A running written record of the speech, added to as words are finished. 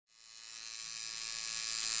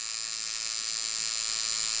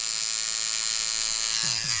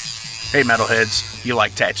Hey metalheads, you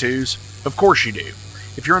like tattoos? Of course you do.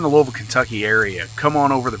 If you're in the Louisville, Kentucky area, come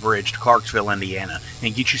on over the bridge to Clarksville, Indiana,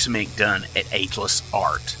 and get you some ink done at Ageless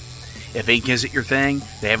Art. If ink isn't your thing,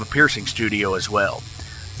 they have a piercing studio as well.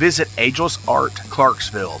 Visit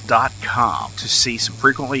agelessartclarksville.com to see some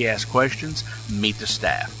frequently asked questions, meet the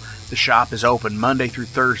staff. The shop is open Monday through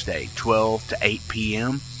Thursday, 12 to 8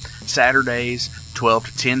 p.m., Saturdays, 12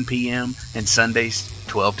 to 10 p.m., and Sundays,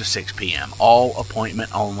 12 to 6 p.m., all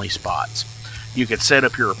appointment-only spots. You can set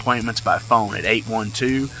up your appointments by phone at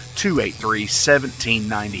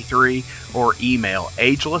 812-283-1793 or email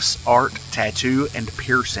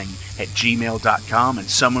agelessarttattooandpiercing@gmail.com, and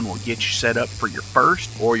someone will get you set up for your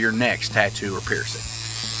first or your next tattoo or piercing.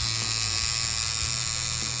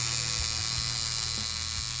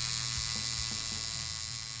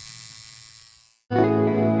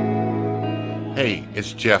 Hey,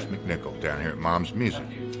 it's Jeff McNichol down here at Mom's Music,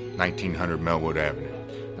 1900 Melwood Avenue.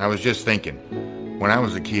 I was just thinking, when I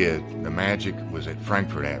was a kid, the magic was at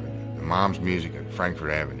Frankfort Avenue, the Mom's Music at Frankfort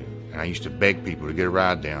Avenue, and I used to beg people to get a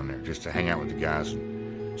ride down there just to hang out with the guys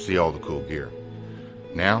and see all the cool gear.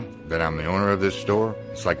 Now that I'm the owner of this store,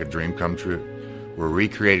 it's like a dream come true. We're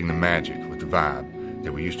recreating the magic with the vibe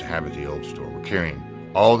that we used to have at the old store. We're carrying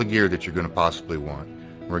all the gear that you're going to possibly want.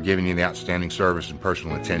 We're giving you the outstanding service and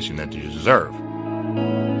personal attention that you deserve.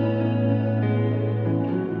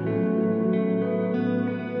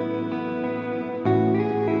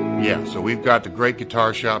 Yeah, so we've got the great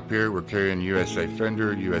guitar shop here. We're carrying USA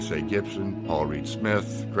Fender, USA Gibson, Paul Reed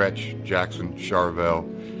Smith, Gretsch, Jackson, Charvel.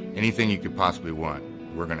 Anything you could possibly want,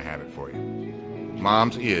 we're going to have it for you.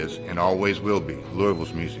 Mom's is, and always will be,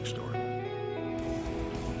 Louisville's music store.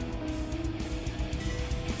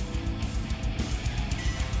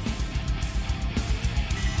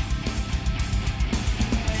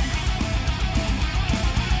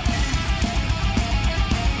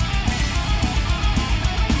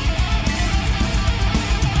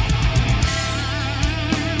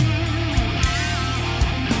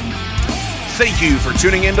 Thank you for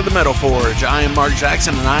tuning into the Metal Forge. I am Mark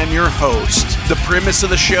Jackson and I'm your host. The premise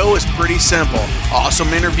of the show is pretty simple. Awesome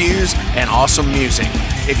interviews and awesome music.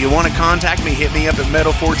 If you want to contact me, hit me up at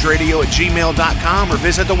metalforgeradio@gmail.com or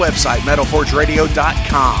visit the website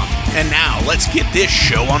metalforgeradio.com. And now, let's get this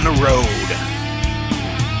show on the road.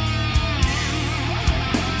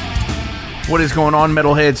 What is going on,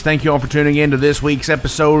 metalheads? Thank you all for tuning in to this week's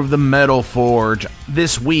episode of the Metal Forge.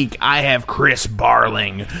 This week, I have Chris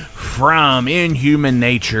Barling from Inhuman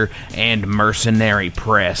Nature and Mercenary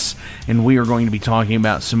Press, and we are going to be talking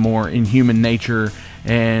about some more Inhuman Nature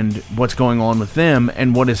and what's going on with them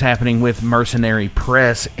and what is happening with Mercenary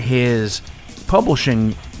Press, his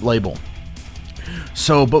publishing label.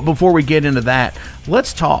 So, but before we get into that,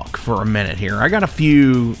 let's talk for a minute here. I got a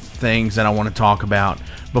few things that I want to talk about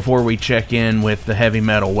before we check in with the heavy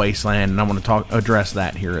metal wasteland, and I want to address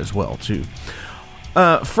that here as well too.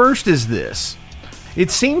 First is this. It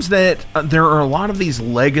seems that there are a lot of these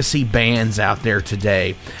legacy bands out there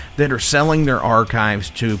today that are selling their archives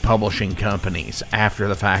to publishing companies after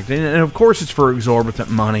the fact. And of course it's for exorbitant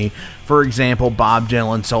money. For example, Bob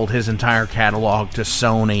Dylan sold his entire catalog to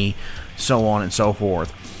Sony, so on and so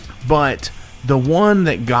forth. But the one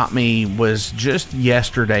that got me was just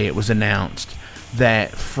yesterday it was announced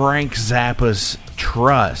that Frank Zappa's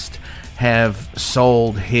Trust have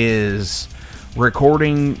sold his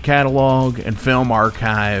recording catalog and film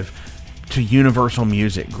archive to Universal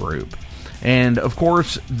Music Group. And of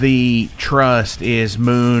course the Trust is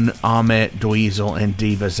Moon, Ahmet, Dweezil, and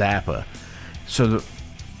Diva Zappa. So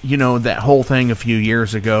you know that whole thing a few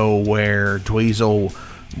years ago where Dweezil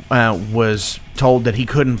was told that he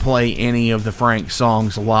couldn't play any of the Frank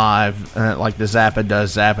songs live, like the Zappa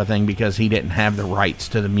Does Zappa thing, because he didn't have the rights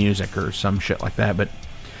to the music or some shit like that. But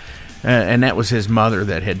and that was his mother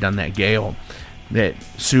that had done that, Gail, that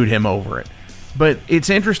sued him over it. But it's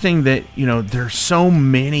interesting that, you know, there's so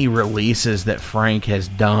many releases that Frank has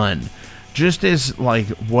done, just as like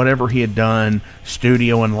whatever he had done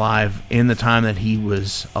studio and live in the time that he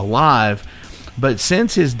was alive. But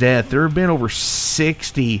since his death, there have been over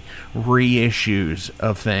 60 reissues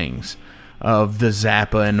of things, of the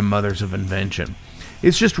Zappa and the Mothers of Invention.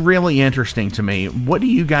 It's just really interesting to me. What do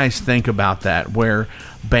you guys think about that? Where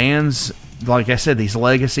bands, like I said, these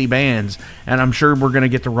legacy bands, and I'm sure we're going to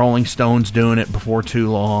get the Rolling Stones doing it before too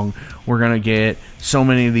long. We're going to get so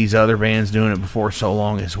many of these other bands doing it before so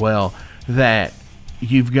long as well, that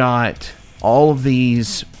you've got all of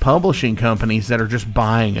these publishing companies that are just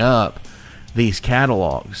buying up these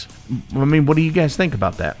catalogs. I mean, what do you guys think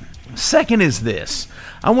about that? Second is this.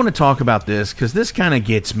 I want to talk about this because this kind of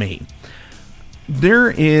gets me.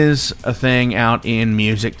 there is a thing out in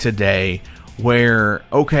music today where,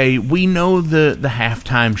 okay, we know the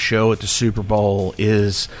halftime show at the Super Bowl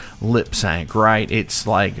is lip sync, right? It's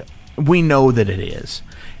like, we know that it is.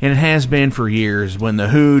 And it has been for years. When The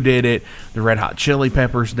Who did it, the Red Hot Chili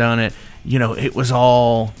Peppers done it, it was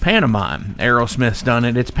all pantomime. Aerosmith's done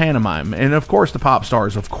it, it's pantomime. And of course the pop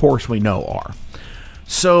stars, of course we know, are.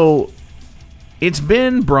 So it's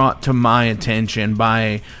been brought to my attention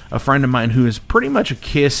by a friend of mine who is pretty much a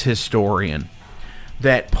Kiss historian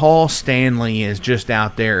that Paul Stanley is just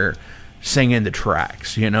out there singing the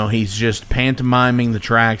tracks. He's just pantomiming the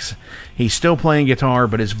tracks. He's still playing guitar,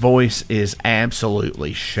 but his voice is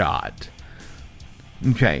absolutely shot.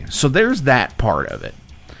 Okay, so there's that part of it.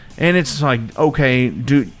 And it's like, okay,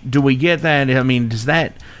 do we get that? I mean, does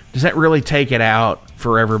that really take it out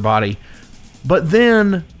for everybody? But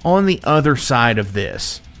then, on the other side of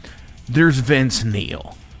this, there's Vince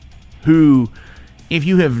Neil, who, if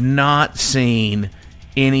you have not seen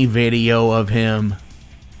any video of him,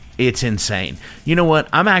 it's insane. You know what?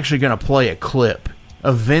 I'm actually going to play a clip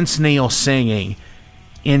of Vince Neil singing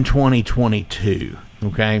in 2022,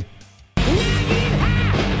 okay?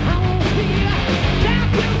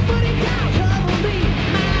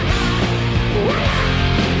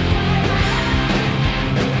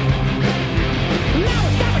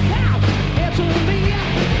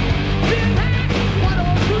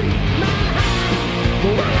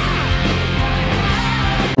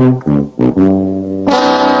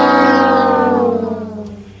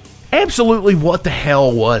 Absolutely, what the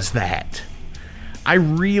hell was that?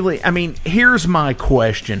 Here's my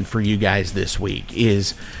question for you guys this week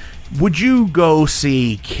is, would you go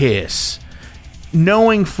see Kiss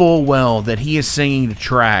knowing full well that he is singing the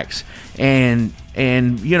tracks and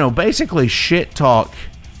basically shit talk,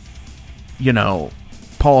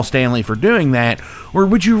 Paul Stanley for doing that? Or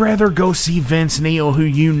would you rather go see Vince Neil,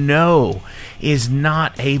 who is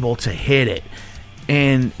not able to hit it?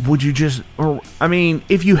 And would you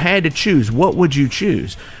if you had to choose, what would you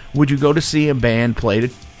choose? Would you go to see a band play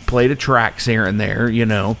the tracks here and there,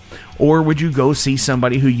 or would you go see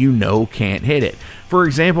somebody who can't hit it? For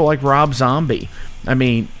example, like Rob Zombie. I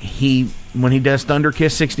mean, when he does Thunder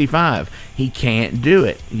Kiss 65, he can't do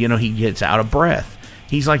it. He gets out of breath.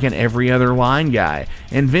 He's like an every other line guy.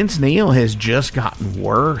 And Vince Neil has just gotten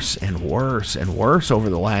worse and worse and worse over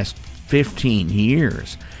the last 15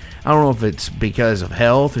 years. I don't know if it's because of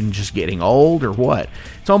health and just getting old or what.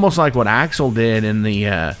 It's almost like what Axl did in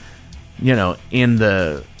the, in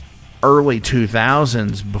the early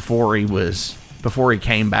 2000s before he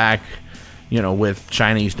came back, with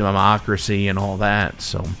Chinese Democracy and all that.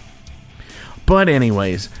 So, but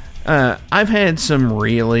anyways, I've had some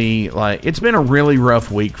really, it's been a really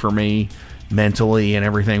rough week for me mentally and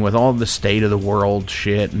everything with all the state of the world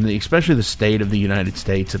shit, and especially the state of the United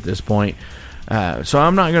States at this point. So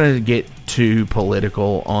I'm not going to get too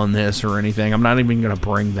political on this or anything. I'm not even going to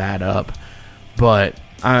bring that up. But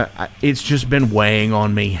it's just been weighing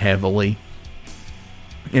on me heavily.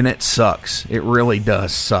 And it sucks. It really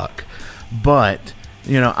does suck. But,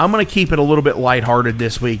 I'm going to keep it a little bit lighthearted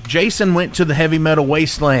this week. Jason went to the Heavy Metal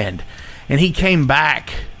Wasteland. And he came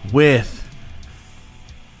back with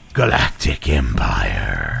Galactic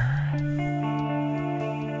Empire.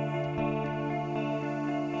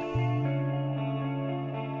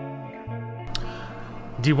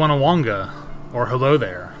 Diwanawanga, or hello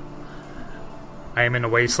there. I am in the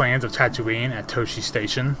wastelands of Tatooine at Toshi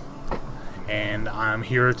Station, and I'm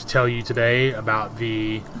here to tell you today about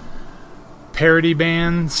the parody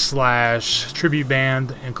band / tribute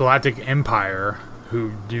band Galactic Empire,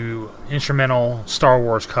 who do instrumental Star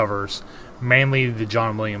Wars covers, mainly the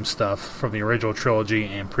John Williams stuff from the original trilogy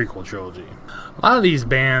and prequel trilogy. A lot of these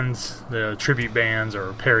bands, the tribute bands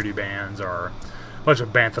or parody bands, are a bunch of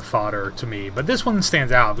bantha fodder to me, but this one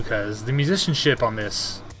stands out because the musicianship on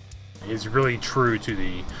this is really true to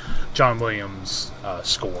the John Williams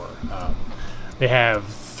score. They have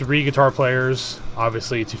 3 guitar players,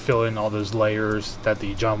 obviously, to fill in all those layers that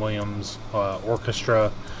the John Williams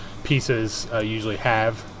orchestra pieces usually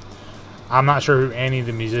have. I'm not sure who any of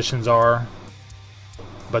the musicians are,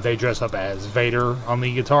 but they dress up as Vader on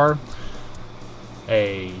lead guitar,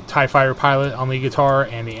 a TIE Fighter pilot on lead guitar,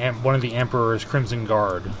 and one of the Emperor's Crimson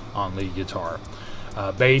Guard on lead guitar.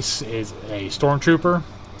 Bass is a Stormtrooper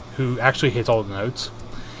who actually hits all the notes,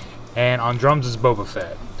 and on drums is Boba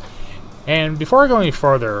Fett. And before I go any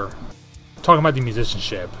further, talking about the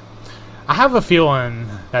musicianship, I have a feeling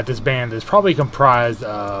that this band is probably comprised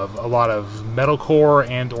of a lot of metalcore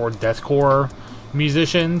and or deathcore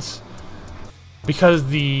musicians, because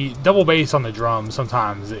the double bass on the drums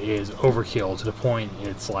sometimes is overkill to the point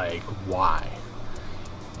it's like, why?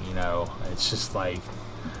 You know, it's just like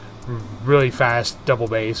really fast double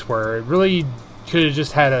bass where it really could have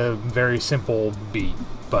just had a very simple beat.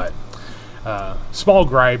 But small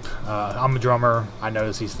gripe, I'm a drummer, I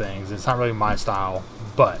notice these things. It's not really my style,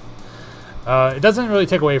 but it doesn't really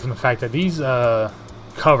take away from the fact that these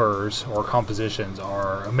covers or compositions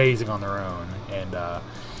are amazing on their own. And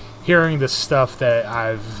hearing the stuff that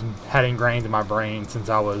I've had ingrained in my brain since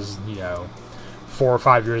I was, 4 or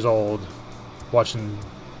 5 years old, watching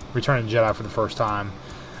Return of the Jedi for the first time,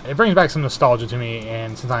 it brings back some nostalgia to me.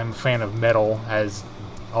 And since I'm a fan of metal, as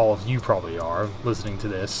all of you probably are listening to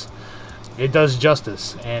this, it does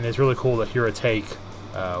justice, and it's really cool to hear a take,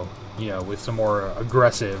 with some more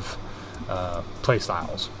aggressive play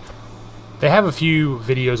styles. They have a few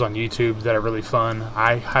videos on YouTube that are really fun.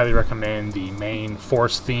 I highly recommend the main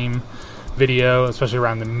Force theme video, especially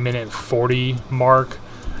around the minute 40 mark.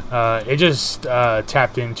 It just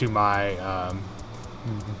tapped into my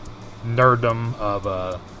nerddom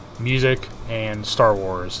of music and Star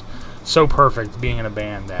Wars. So perfect being in a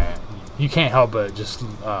band that you can't help but just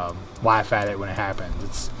laugh at it when it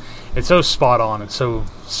happens. It's so spot on. It's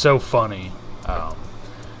so funny.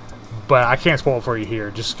 But I can't spoil it for you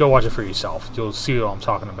here. Just go watch it for yourself. You'll see what I'm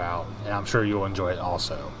talking about, and I'm sure you'll enjoy it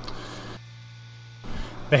also.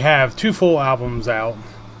 They have 2 full albums out.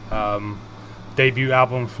 Debut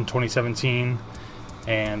album from 2017,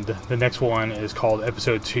 and the next one is called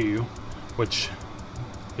Episode 2, which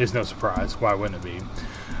is no surprise. Why wouldn't it be?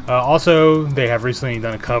 Also, they have recently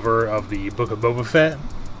done a cover of the Book of Boba Fett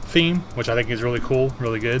theme, which I think is really cool,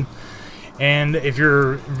 really good. And if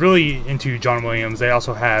you're really into John Williams, they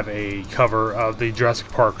also have a cover of the Jurassic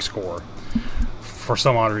Park score for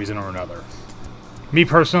some odd reason or another. Me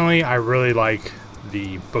personally, I really like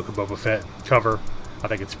the Book of Boba Fett cover. I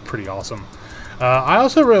think it's pretty awesome. I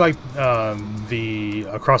also really like the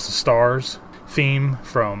Across the Stars theme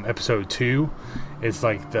from Episode 2. It's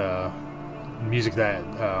like the music that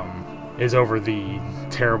is over the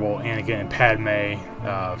terrible Anakin and Padme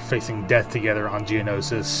facing death together on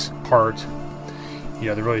Geonosis part.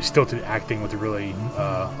 They're really stilted acting with the really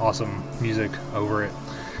awesome music over it.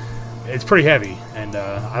 It's pretty heavy, and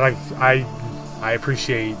I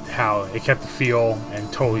appreciate how it kept the feel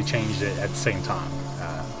and totally changed it at the same time.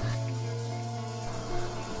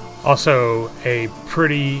 Also, a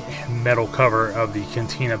pretty metal cover of the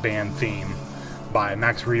Cantina Band theme by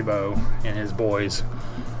Max Rebo and his boys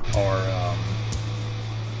are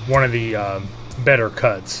one of the better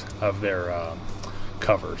cuts of their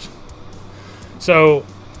covers. So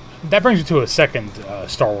that brings me to a second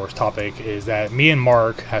Star Wars topic, is that me and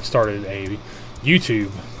Mark have started a YouTube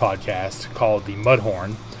podcast called The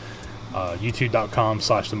Mudhorn,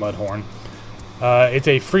 youtube.com/The Mudhorn. It's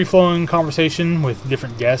a free-flowing conversation with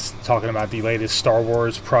different guests talking about the latest Star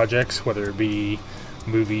Wars projects, whether it be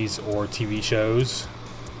movies or TV shows.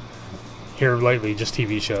 Here lately, just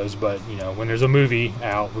TV shows, but when there's a movie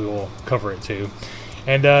out, we will cover it too.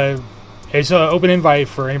 And it's an open invite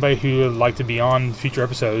for anybody who would like to be on future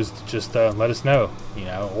episodes. Just let us know,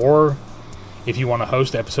 or if you want to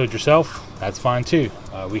host the episode yourself, that's fine too.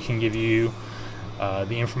 We can give you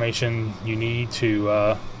the information you need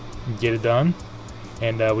to get it done.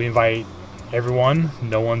 And we invite everyone.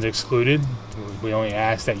 No one's excluded. We only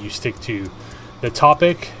ask that you stick to the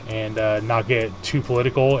topic and not get too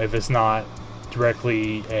political if it's not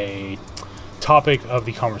directly a topic of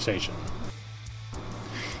the conversation.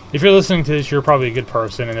 If you're listening to this, you're probably a good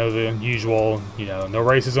person and know the usual, no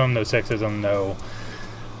racism, no sexism, no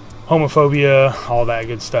homophobia, all that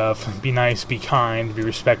good stuff. Be nice, be kind, be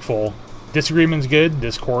respectful. Disagreement's good.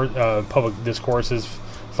 Public discourse is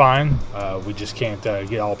fine. We just can't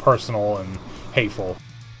get all personal and hateful.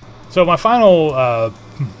 So my final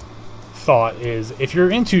thought is, if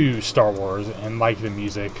you're into Star Wars and like the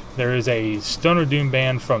music, there is a stoner doom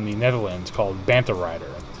band from the Netherlands called Bantha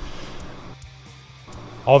Rider.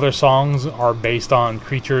 All their songs are based on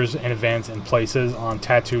creatures and events and places on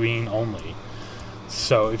Tatooine only.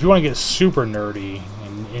 So if you want to get super nerdy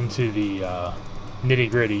and into the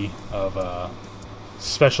nitty-gritty of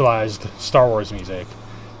specialized Star Wars music,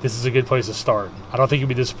 this is a good place to start. I don't think you'll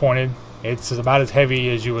be disappointed. It's about as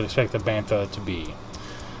heavy as you would expect a Bantha to be.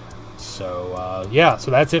 So,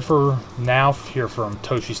 so that's it for now here from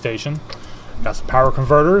Toshi Station. Got some power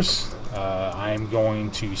converters. I'm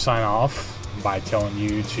going to sign off by telling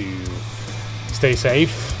you to stay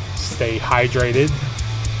safe, stay hydrated,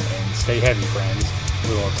 and stay heavy, friends.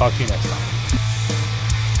 We will talk to you next time.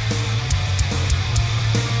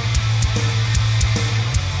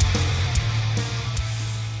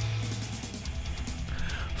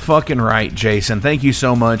 Fucking right, Jason. Thank you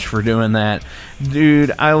so much for doing that.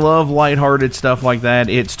 Dude, I love lighthearted stuff like that.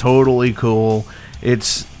 It's totally cool.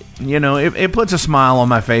 It's, it puts a smile on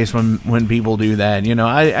my face when people do that.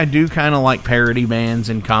 I do kind of like parody bands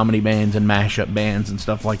and comedy bands and mashup bands and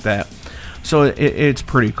stuff like that. So it's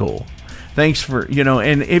pretty cool. Thanks for,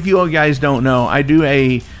 and if you guys don't know, I do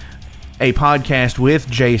a podcast with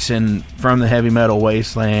Jason from the Heavy Metal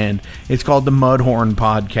Wasteland. It's called the Mudhorn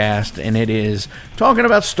Podcast, and it is talking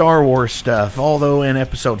about Star Wars stuff, although in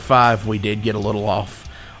episode 5 we did get a little off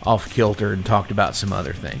kilter and talked about some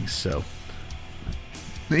other things. So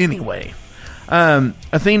anyway,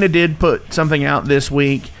 Athena did put something out this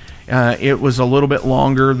week. It was a little bit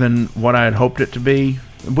longer than what I had hoped it to be,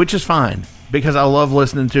 which is fine, because I love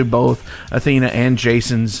listening to both Athena and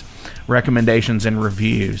Jason's recommendations and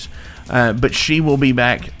reviews. But she will be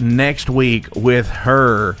back next week with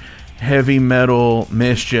her heavy metal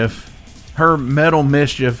mischief, from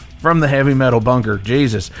the Heavy Metal Bunker.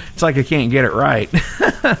 Jesus, it's like I can't get it right.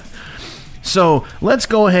 So let's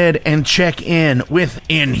go ahead and check in with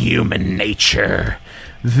Inhuman Nature.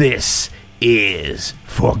 This is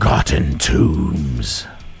Forgotten Tombs.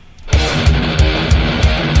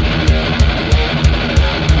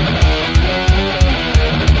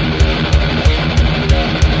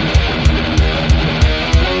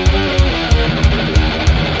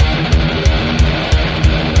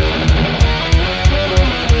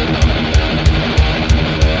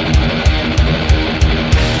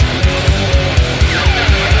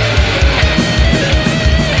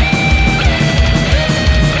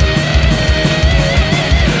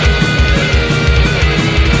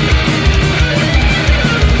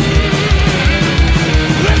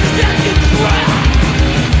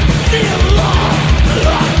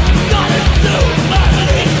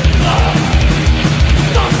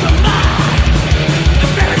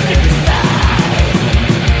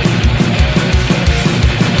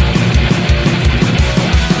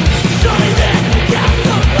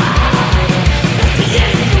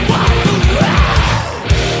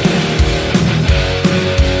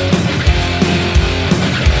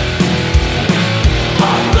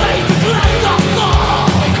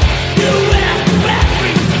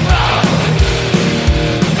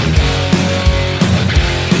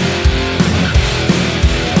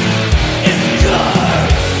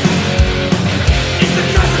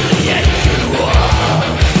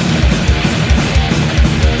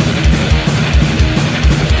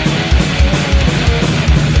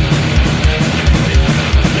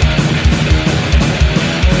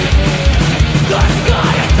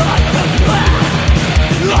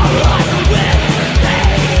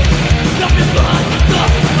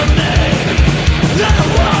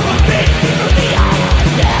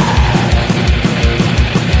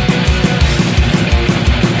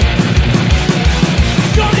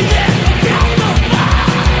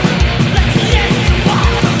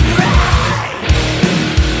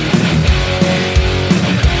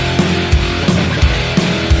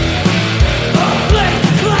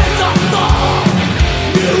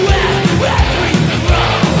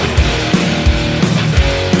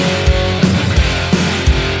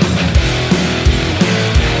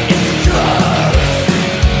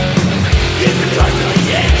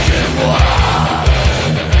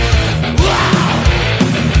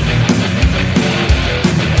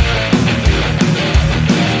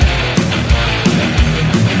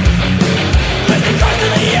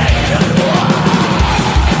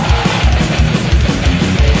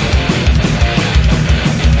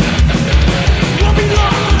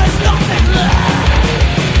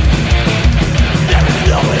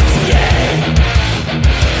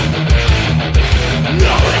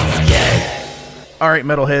 All right,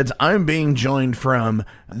 metalheads, I'm being joined from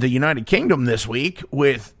the United Kingdom this week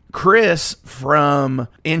with Chris from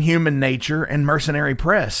Inhuman Nature and Mercenary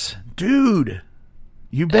Press. Dude,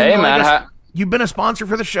 you've been you've been a sponsor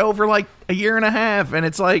for the show for like a year and a half, and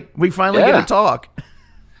it's like we finally get to talk.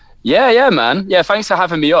 Yeah, man. Yeah, thanks for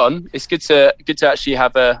having me on. It's good to actually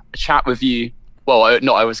have a chat with you. Well,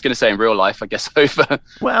 I was going to say in real liff, I guess, over the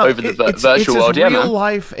virtual world. It's as real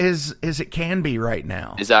life as it can be right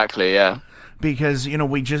now. Exactly, yeah. Because,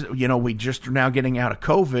 we just are now getting out of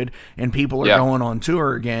COVID and people are going on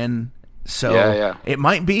tour again. So it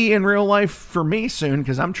might be in real life for me soon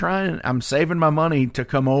because I'm saving my money to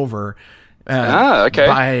come over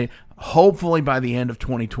hopefully by the end of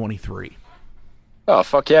 2023. Oh,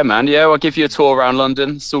 fuck yeah, man. Yeah, I'll give you a tour around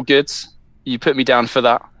London. It's all good. You put me down for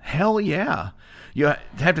that. Hell yeah. You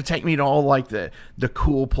have to take me to all like the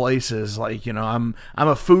cool places. Like, I'm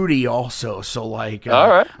a foodie also, so like all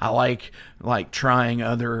right. I like trying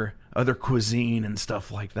other cuisine and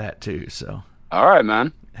stuff like that too. So all right,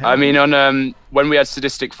 man. I mean, on when we had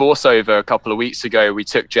Sadistic Force over a couple of weeks ago, we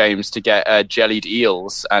took James to get jellied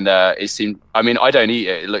eels, and it seemed. I mean, I don't eat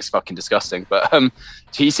it; it looks fucking disgusting. But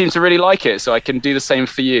he seemed to really like it, so I can do the same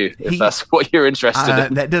for you if that's what you're interested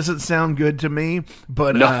in. That doesn't sound good to me,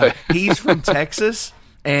 but No. he's from Texas,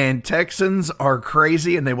 and Texans are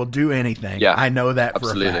crazy, and they will do anything. Yeah, I know that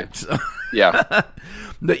absolutely. for a fact. So. Yeah.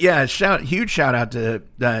 But yeah, huge shout out to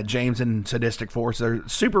James and Sadistic Force. They're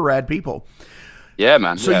super rad people. Yeah,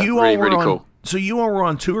 man. So yeah, you all were really on, cool. So you all were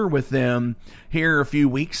on tour with them here a few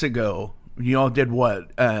weeks ago. You all did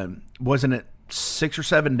what? Wasn't it 6 or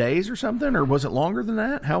 7 days or something, or was it longer than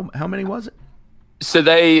that? How many was it? So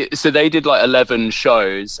they did like 11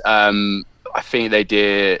 shows. I think they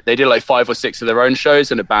did like 5 or 6 of their own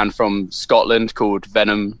shows, and a band from Scotland called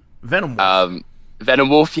Venom. Venom Wolf. Venom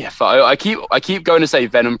Wolf, yeah. I keep going to say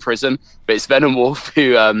Venom Prison, but it's Venom Wolf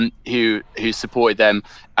who supported them,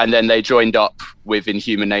 and then they joined up with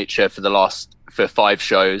Inhuman Nature for 5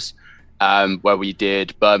 shows, where we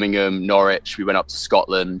did Birmingham, Norwich. We went up to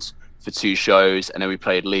Scotland for 2 shows, and then we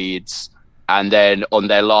played Leeds. And then on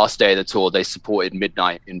their last day of the tour, they supported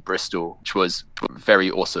Midnight in Bristol, which was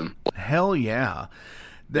very awesome. Hell yeah!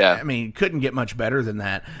 Yeah. I mean, couldn't get much better than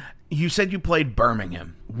that. You said you played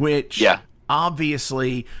Birmingham, which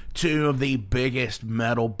obviously 2 of the biggest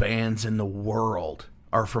metal bands in the world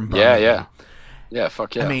are from Birmingham. Yeah,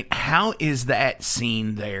 fuck yeah. I mean, how is that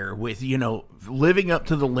scene there with, living up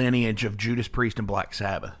to the lineage of Judas Priest and Black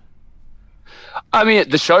Sabbath? I mean,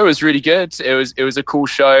 the show was really good. It was a cool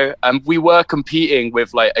show. We were competing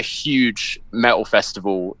with like a huge metal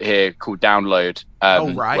festival here called Download.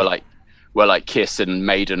 Right. Where like Kiss and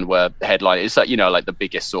Maiden were headlining. It's like, like the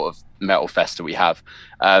biggest sort of metal fest we have.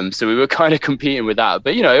 So we were kind of competing with that,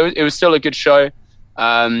 but it was still a good show.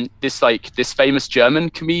 This famous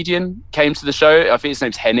German comedian came to the show. I think his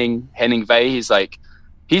name's Henning Wey.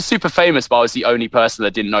 He's super famous, but I was the only person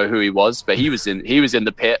that didn't know who he was. But he was in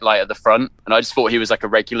the pit, like at the front, and I just thought he was like a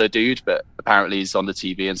regular dude. But apparently he's on the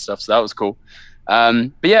TV and stuff, so that was cool. But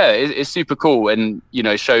yeah, it's super cool, and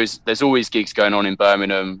shows. There's always gigs going on in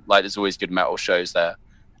Birmingham. Like there's always good metal shows there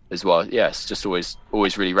as well. Yeah, it's just always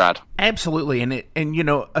really rad. Absolutely, and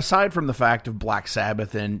aside from the fact of Black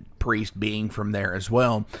Sabbath and Priest being from there as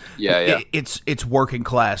well, it's working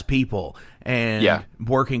class people, and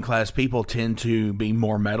working class people tend to be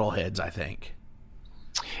more metalheads, I think.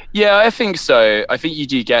 Yeah, I think so. I think you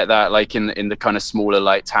do get that, like in the kind of smaller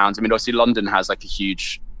like towns. I mean, obviously London has like a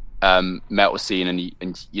huge metal scene,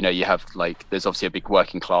 and you have like there's obviously a big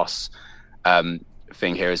working class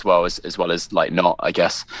thing here as well as like not, I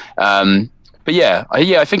guess. But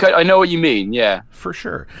I think I know what you mean. Yeah, for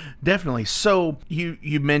sure, definitely. So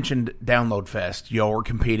you mentioned Download Fest. Y'all were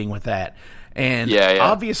competing with that, and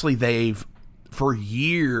obviously they've for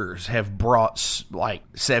years have brought like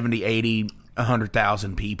 70, 80,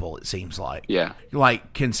 100,000 people. It seems like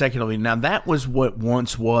like consecutively. Now that was what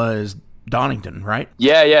once was Donington, right?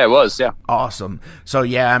 Yeah, it was. Yeah, awesome. So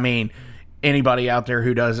I mean, anybody out there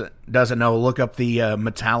who doesn't know, look up the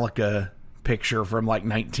Metallica picture from like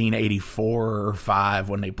 1984 or 5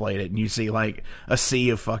 when they played it, and you see like a sea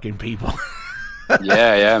of fucking people.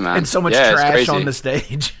 yeah, man, and so much trash on the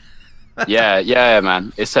stage. yeah,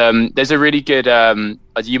 man. It's there's a really good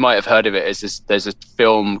you might have heard of it. There's a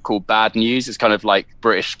film called Bad News. It's kind of like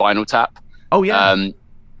British Spinal Tap. Oh yeah.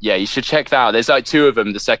 Yeah, you should check that out. There's like 2 of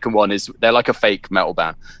them. The second one is they're like a fake metal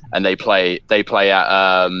band, and they play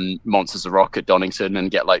at Monsters of Rock at Donington and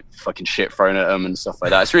get like fucking shit thrown at them and stuff like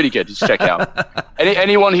that. It's really good. Just check it out.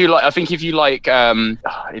 Anyone who I think if you like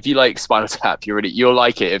Spinal Tap, you'll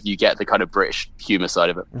like it if you get the kind of British humor side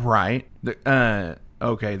of it. Right.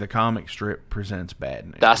 The comic strip presents Bad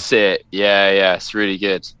News. That's it. Yeah, it's really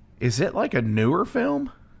good. Is it like a newer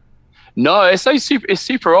film? No, it's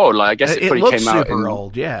super old. Like I guess it probably came out super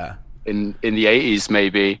old. Yeah, in the 80s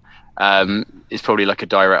maybe. It's probably like a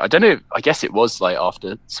direct. I don't know. I guess it was like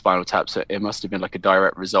after Spinal Tap, so it must have been like a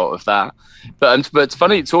direct result of that. But it's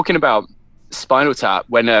funny talking about Spinal Tap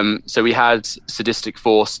when so we had Sadistic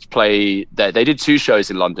Force play. They did 2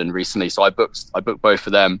 shows in London recently, so I booked both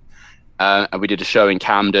of them, and we did a show in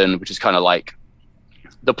Camden, which is kind of like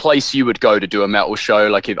the place you would go to do a metal show,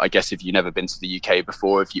 like if you've never been to the UK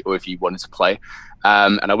before, if you wanted to play.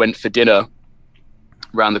 And I went for dinner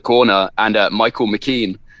around the corner, and Michael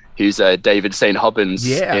McKean, who's David St. Hubbins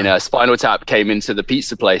in Spinal Tap, came into the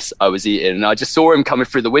pizza place I was eating, and I just saw him coming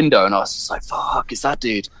through the window, and I was just like, fuck, is that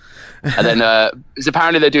dude? And then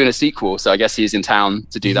apparently they're doing a sequel, so I guess he's in town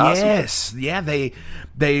to do that. Yes, yeah,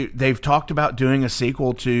 they've talked about doing a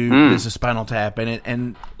sequel to This is Spinal Tap,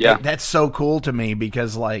 and that's so cool to me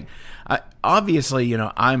because like obviously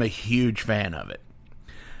I'm a huge fan of it,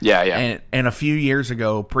 Yeah, yeah. And a few years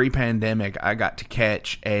ago, pre-pandemic, I got to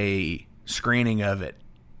catch a screening of it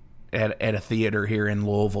at a theater here in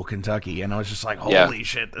Louisville, Kentucky, and I was just like, "Holy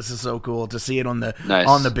shit, this is so cool to see it on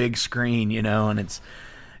the big screen," you know.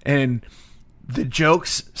 And the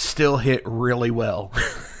jokes still hit really well.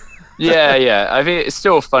 Yeah. I think it's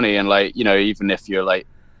still funny, and like, you know, even if you're like,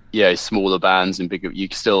 smaller bands and bigger,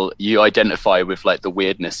 you identify with like the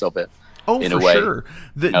weirdness of it. Oh, in for a way. Sure.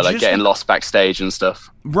 Like getting lost backstage and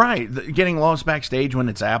stuff. Right, getting lost backstage when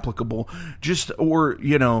it's applicable. Or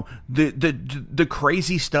you know, the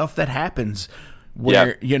crazy stuff that happens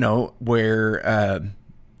where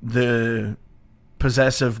the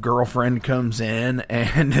possessive girlfriend comes in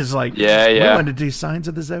and is like, we want to do Signs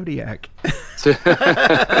of the Zodiac.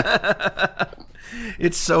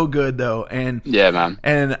 It's so good though, and yeah, man.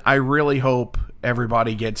 And I really hope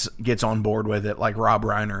everybody gets on board with it, like Rob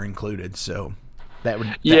Reiner included. So that would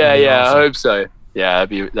be awesome. I hope so. Yeah,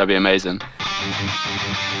 that'd be amazing.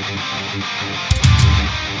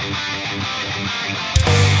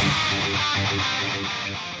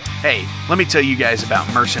 Hey, let me tell you guys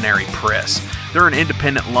about Mercenary Press. They're an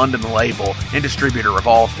independent London label and distributor of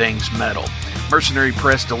all things metal. Mercenary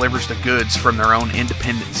Press delivers the goods from their own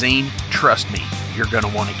independent zine. Trust me, you're going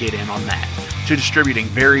to want to get in on that. To distributing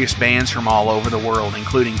various bands from all over the world,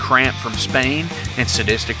 including Cramp from Spain and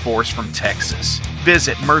Sadistic Force from Texas.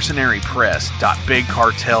 Visit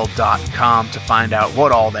mercenarypress.bigcartel.com to find out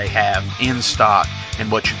what all they have in stock and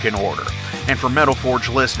what you can order. And for Metal Forge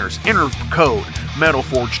listeners, enter code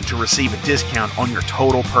MetalForge to receive a discount on your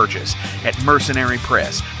total purchase at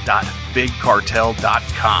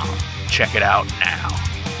mercenarypress.bigcartel.com. Check it out now.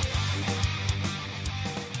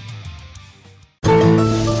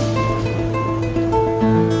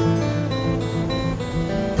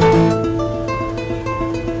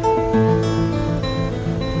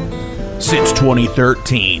 Since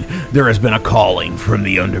 2013, there has been a calling from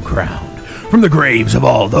the underground, from the graves of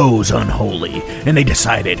all those unholy, and they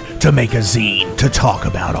decided to make a zine to talk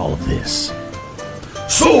about all of this.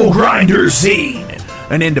 Soul Grinder Zine,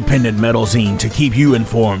 an independent metal zine to keep you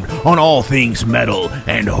informed on all things metal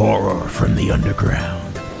and horror from the underground.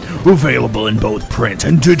 Available in both print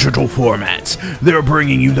and digital formats, they're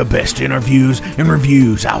bringing you the best interviews and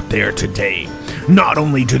reviews out there today. Not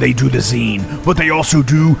only do they do the zine, but they also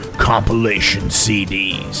do compilation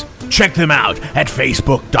CDs. Check them out at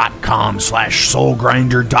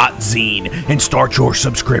facebook.com/soulgrinder.zine and start your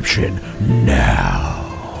subscription now.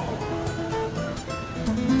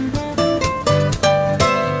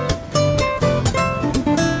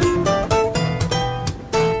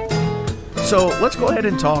 So let's go ahead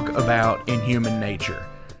and talk about Inhuman Nature.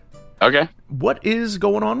 Okay. What is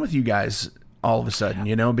going on with you guys all of a sudden,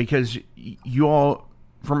 you know, because you all,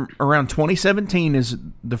 from around 2017 is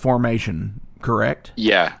the formation, correct?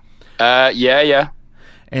 Yeah. Yeah.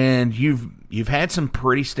 And you've had some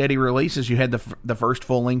pretty steady releases. You had the first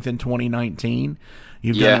full length in 2019.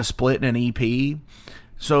 You've done a split and an EP.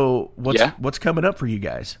 So what's coming up for you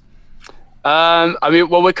guys? I mean,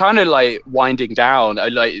 well, we're kind of like winding down.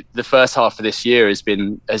 Like the first half of this year has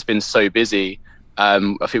been so busy. I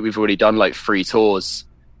think we've already done like 3 tours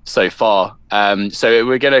so far. So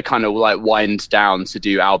we're gonna kind of like wind down to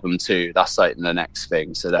do album 2. That's like the next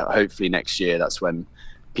thing. So that hopefully next year, that's when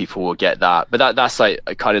people will get that. But that's like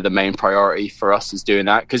kind of the main priority for us, is doing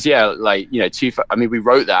that. Because like, you know, we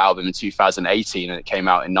wrote that album in 2018 and it came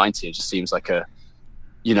out in 19. It just seems like a,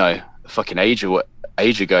 you know, fucking age ago,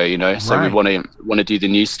 you know. So we want to do the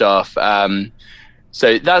new stuff.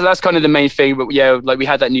 So that's kind of the main thing. But yeah, like we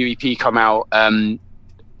had that new EP come out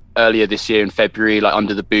earlier this year in February, like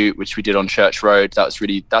Under the Boot, which we did on Church Road. That's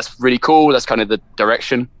really cool. That's kind of the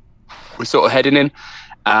direction we're sort of heading in.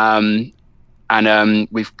 And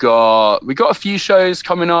we've got a few shows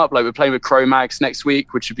coming up. Like we're playing with Cro-Mags next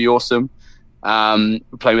week, which would be awesome. We're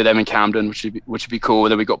playing with them in Camden, which would be cool.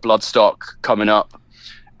 And then we've got Bloodstock coming up,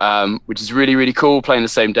 which is really, really cool. Playing the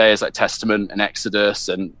same day as like Testament and Exodus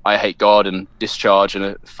and I Hate God and Discharge and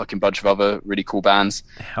a fucking bunch of other really cool bands.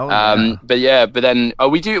 Hell yeah. But then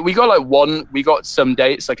we got some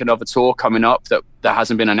dates, like another tour coming up that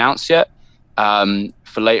hasn't been announced yet.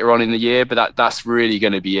 For later on in the year, but that's really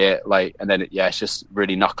going to be it. Like, and then it's just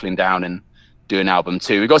really knuckling down and doing album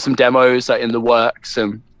 2. We've got some demos like in the works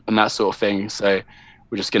and that sort of thing. So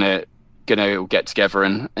we're just gonna get together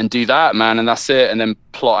and do that, man, and that's it. And then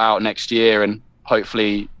plot out next year and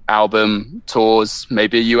hopefully album tours,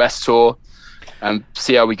 maybe a US tour, and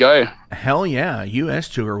see how we go. Hell yeah, US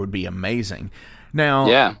tour would be amazing.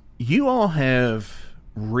 Now, you all have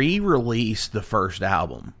re-released the first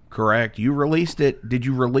album, correct? You released it. Did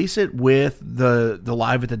you release it with the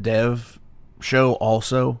Live at the Dev show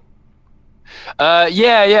also?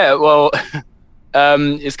 Yeah. Well,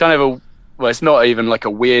 it's kind of it's not even like a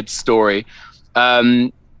weird story.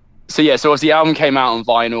 So obviously the album came out on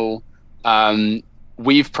vinyl.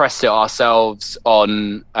 We've pressed it ourselves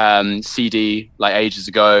on CD like ages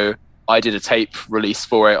ago. I did a tape release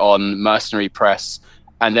for it on Mercenary Press,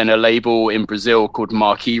 and then a label in Brazil called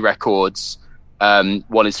Marquee Records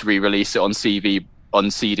wanted to re-release it on CD,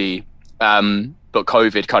 but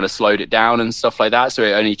COVID kind of slowed it down and stuff like that, so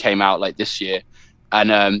it only came out like this year.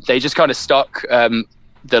 And they just kind of stuck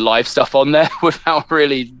the live stuff on there without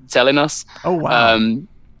really telling us. Oh wow.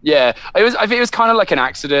 Yeah, I think it was kind of like an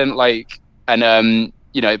accident, like, and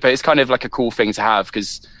but it's kind of like a cool thing to have,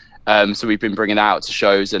 because so we've been bringing that out to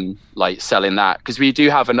shows and like selling that, because we do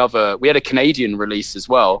have we had a Canadian release as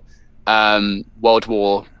well, World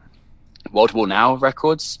War Now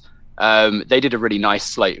Records. They did a really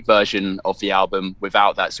nice like version of the album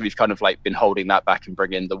without that, so we've kind of like been holding that back and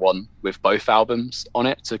bringing the one with both albums on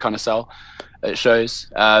it to kind of sell at shows.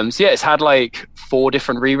 It's had like 4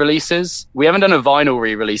 different re-releases. We haven't done a vinyl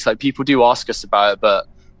re-release. Like, people do ask us about it, but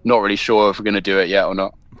not really sure if we're going to do it yet or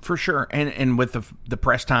not. For sure. And with the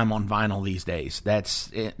press time on vinyl these days,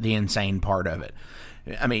 that's the insane part of it.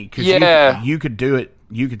 I mean, because you could do it,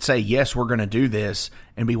 you could say, yes, we're going to do this,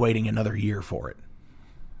 and be waiting another year for it.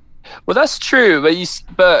 Well, that's true,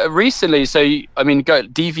 but recently,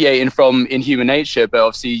 deviating from Inhuman Nature, but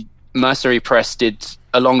obviously Mercenary Press did,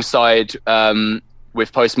 alongside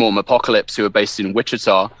with Postmortem Apocalypse, who are based in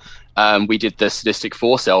Wichita, we did the Sadistic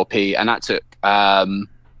Force LP, and that took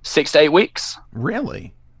 6 to 8 weeks.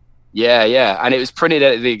 Really? Yeah, and it was printed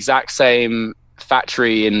at the exact same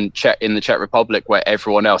factory in the Czech Republic where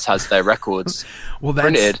everyone else has their records. Well, that's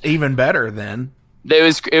printed. Even better then. It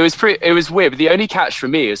was weird, but the only catch for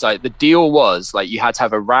me is like the deal was like you had to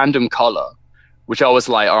have a random color, which I was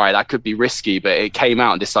like, all right, that could be risky, but it came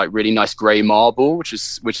out in this like really nice gray marble, which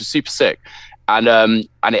is super sick, and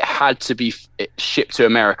it had to be shipped to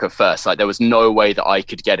America first. Like, there was no way that I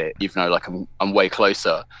could get it, even though like I'm way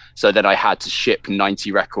closer. So then I had to ship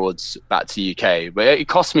 90 records back to UK, but it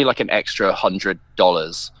cost me like an extra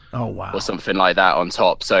 $100. Oh wow! Or something like that on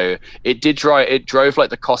top. So it drove like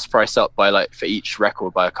the cost price up by like for each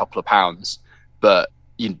record by a couple of pounds. But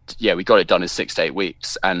we got it done in 6 to 8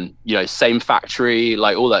 weeks, and same factory,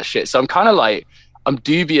 like all that shit. So I'm kind of like, I'm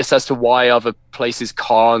dubious as to why other places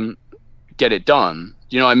can't get it done.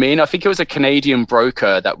 You know what I mean? I think it was a Canadian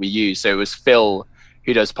broker that we used. So it was Phil,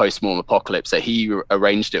 who does Postmortem Apocalypse, that he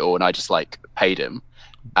arranged it all, and I just like paid him.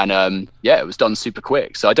 And it was done super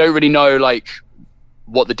quick. So I don't really know like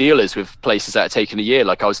what the deal is with places that are taking a year.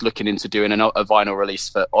 Like, I was looking into doing a vinyl release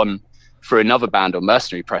for another band on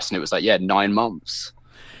Mercenary Press, and it was like 9 months.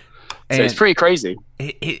 So it's pretty crazy.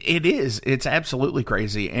 It is. It's absolutely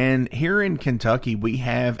crazy. And here in Kentucky, we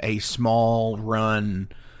have a small run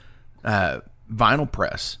vinyl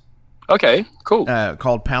press. Okay, cool.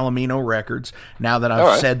 Called Palomino Records. Now that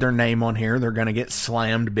I've said their name on here, they're going to get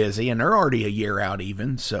slammed busy, and they're already a year out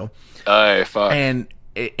even. So, oh fuck. And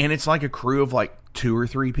it's like a crew of like 2 or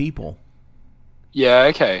 3 people. Yeah,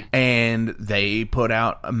 okay. And they put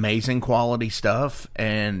out amazing quality stuff,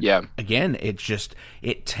 and again,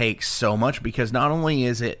 it takes so much, because not only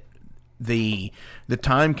is it the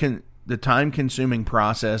time consuming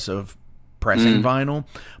process of pressing vinyl,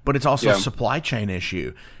 but it's also a supply chain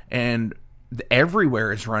issue, and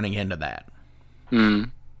everywhere is running into that.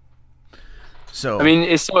 So I mean,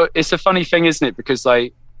 it's a funny thing, isn't it? Because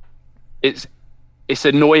like it's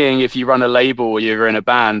annoying if you run a label or you're in a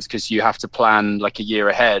band, because you have to plan like a year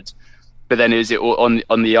ahead. But then is it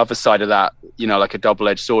on the other side of that, like a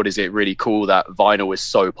double-edged sword, is it really cool that vinyl is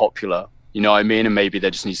so popular? You know what I mean? And maybe there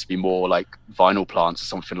just needs to be more like vinyl plants or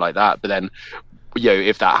something like that. But then,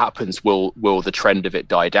 if that happens, will the trend of it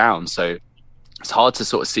die down? So it's hard to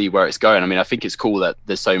sort of see where it's going. I mean, I think it's cool that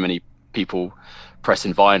there's so many people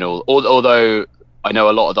pressing vinyl, although I know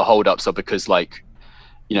a lot of the holdups are because like,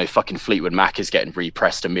 fucking Fleetwood Mac is getting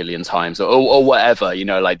repressed a million times, or whatever,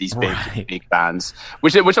 like these big bands,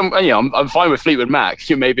 which I'm fine with Fleetwood Mac.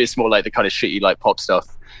 Maybe it's more like the kind of shitty like pop stuff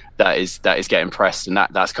that is getting pressed, and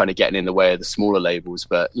that's kind of getting in the way of the smaller labels.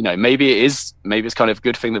 But maybe it's kind of a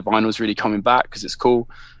good thing that vinyl's really coming back, because it's cool.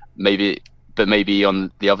 Maybe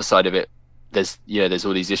on the other side of it, there's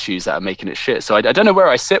all these issues that are making it shit. So I don't know where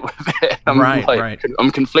I sit with it.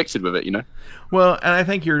 I'm conflicted with it, Well, and I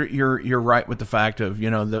think you're right with the fact of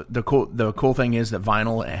the cool thing is that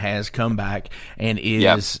vinyl has come back and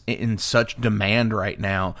is in such demand right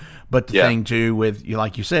now. But the thing too with,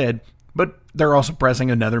 like you said, but they're also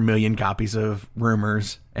pressing another million copies of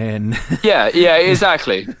Rumors, and yeah,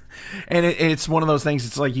 exactly. And it's one of those things.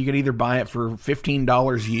 It's like you could either buy it for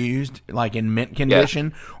 $15 used, like in mint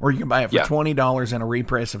condition, or you can buy it for $20 in a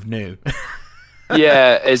repress of new.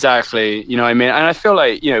 Yeah, exactly. You know what I mean? And I feel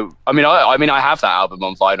like, you know, I mean, I have that album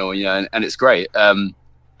on vinyl, you know, and it's great.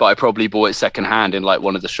 But I probably bought it secondhand in like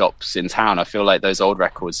one of the shops in town. I feel like those old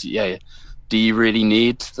records, do you really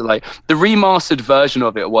need to, like, the remastered version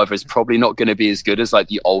of it or whatever is probably not going to be as good as like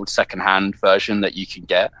the old secondhand version that you can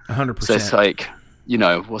get. 100%. So it's like, you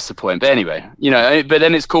know, what's the point? But anyway, you know, but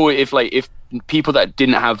then it's cool if people that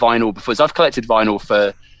didn't have vinyl before, so I've collected vinyl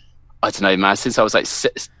for, I don't know, man, since I was like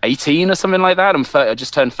 18 or something like that. I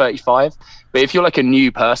just turned 35. But if you're like a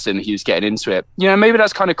new person who's getting into it, you know, maybe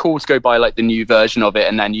that's kind of cool to go buy like the new version of it,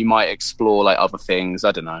 and then you might explore like other things.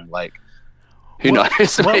 I don't know, like, who knows?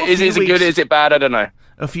 Is it good? Is it bad? I don't know.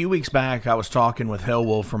 A few weeks back, I was talking with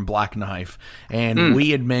Hellwolf from Black Knife, and we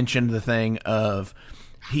had mentioned the thing of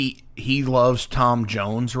he loves Tom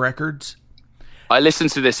Jones records. I listened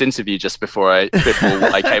to this interview just before I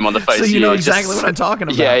came on the phone. So you know exactly what I'm talking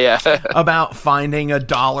about. Yeah. About finding a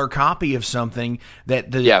 $1 copy of something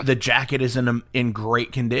that the jacket is in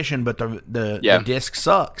great condition, but the disc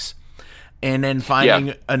sucks. And then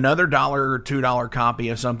finding another $1 or $2 copy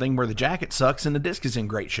of something where the jacket sucks and the disc is in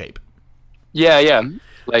great shape. Yeah.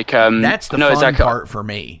 Like that's the fun part for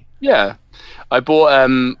me. Yeah. I bought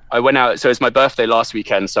I went out, so it's my birthday last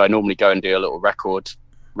weekend, so I normally go and do a little record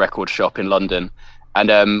shop in London, and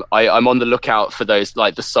I'm on the lookout for those,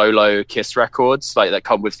 like the solo Kiss records, like that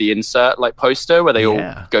come with the insert like poster where they all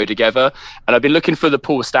go together. And I've been looking for the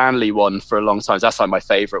Paul Stanley one for a long time. That's like my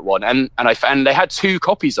favorite one, and they had 2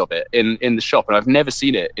 copies of it in the shop, and I've never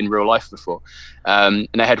seen it in real life before. And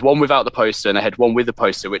I had one without the poster, and I had one with the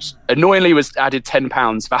poster, which annoyingly was added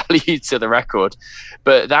 £10 value to the record.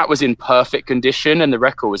 But that was in perfect condition, and the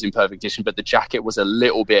record was in perfect condition, but the jacket was a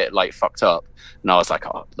little bit like fucked up. And I was like,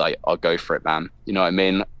 I'll go for it, man. You know what I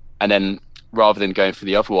mean? And then rather than going for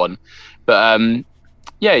the other one, but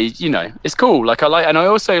you know, it's cool. Like and I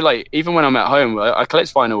also like, even when I'm at home, I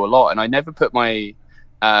collect vinyl a lot, and I never put my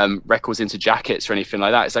records into jackets or anything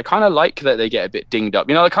like that. So I kind of like that they get a bit dinged up.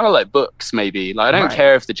 You know, I kind of like books maybe. Like I don't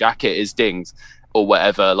care if the jacket is dinged or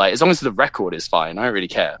whatever. Like as long as the record is fine, I don't really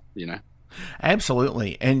care. You know.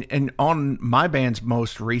 Absolutely. And on my band's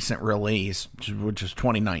most recent release, which is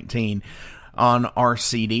 2019, on our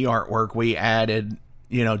CD artwork, we added,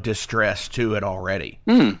 you know, distress to it already.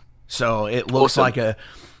 So it looks like a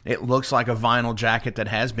vinyl jacket that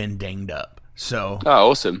has been dinged up. So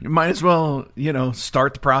awesome. You might as well, you know,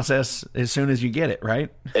 start the process as soon as you get it, right?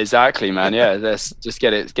 Exactly, man. Yeah, let's just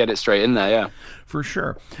get it straight in there. Yeah, for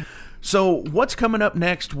sure. So what's coming up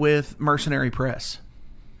next with Mercenary Press?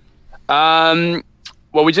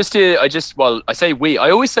 Well, we just did. I say we.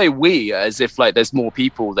 I always say we as if like there's more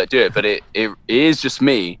people that do it, but it is just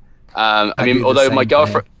me. I mean, although my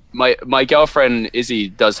girlfriend, my girlfriend Izzy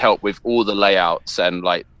does help with all the layouts and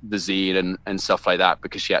like the zine and stuff like that,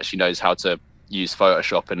 because she actually knows how to use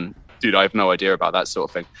Photoshop, and dude, I have no idea about that sort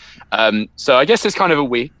of thing. So I guess it's kind of a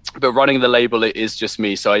we, but running the label, it is just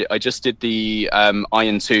me. So I just did the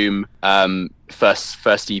Iron Tomb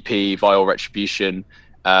first EP, Vile Retribution.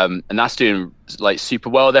 And that's doing like super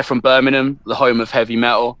well. They're from Birmingham, the home of heavy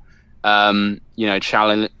metal. You know,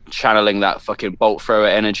 channeling that fucking bolt thrower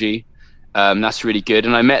energy. That's really good.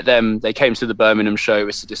 And I met them. They came to the Birmingham show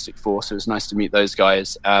with Sadistic Force, so it was nice to meet those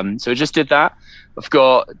guys. So I just did that. I've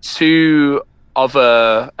got 2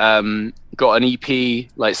 other got an EP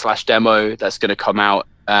like / demo that's going to come out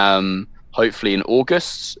hopefully in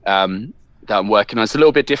August. That I'm working on. It's a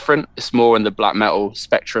little bit different. It's more in the black metal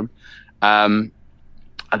spectrum.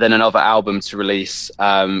 And then another album to release,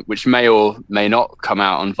 which may or may not come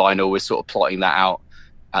out on vinyl. We're sort of plotting that out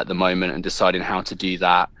at the moment and deciding how to do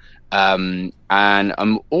that. And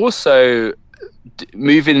I'm also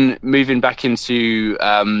moving back into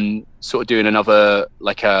sort of doing another,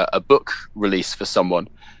 like a book release for someone,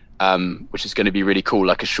 which is going to be really cool,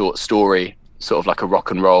 like a short story, sort of like a rock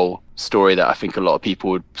and roll story that I think a lot of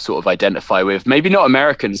people would sort of identify with. Maybe not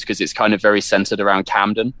Americans, because it's kind of very centered around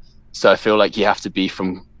Camden. So I feel like you have to be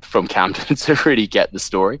from Camden to really get the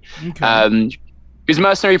story. Okay. Because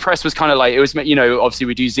Mercenary Press was kind of like, it was, you know, obviously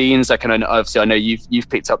we do zines. I know you've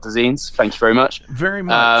picked up the zines. Thank you very much. Very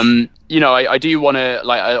much. You know, I do want to,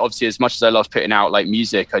 like, obviously as much as I love putting out like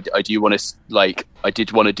music, I do want to, like, I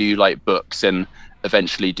did want to do like books and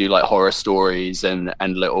eventually do like horror stories and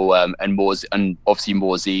little and more, and obviously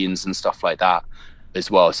more zines and stuff like that as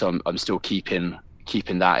well. So I'm still keeping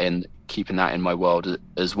that in my world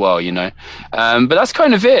as well, you know. But that's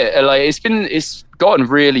kind of it. Like it's gotten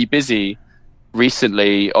really busy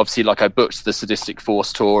recently, obviously, like I booked the Sadistic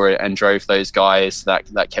Force tour and drove those guys.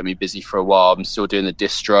 That kept me busy for a while. I'm still doing the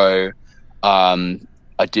distro.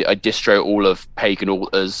 I distro all of Pagan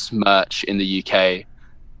Altars merch in the UK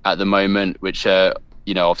at the moment, which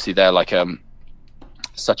obviously they're like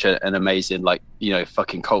such an amazing, like,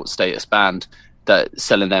 fucking cult status band, that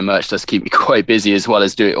selling their merch does keep me quite busy, as well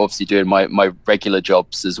as doing my regular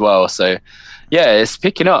jobs as well. So yeah, it's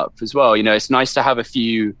picking up as well. It's nice to have a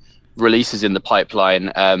few releases in the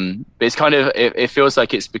pipeline, but it's kind of it feels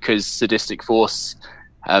like it's because Sadistic Force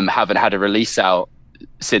haven't had a release out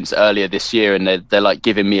since earlier this year, and they're like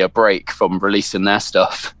giving me a break from releasing their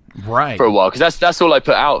stuff right for a while, because that's all I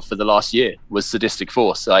put out for the last year was Sadistic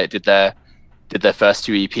Force. I did their first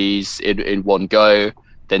 2 EPs in one go,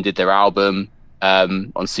 then did their album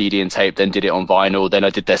on CD and tape, then did it on vinyl, then I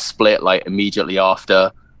did their split like immediately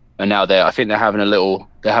after, and now I think they're having a little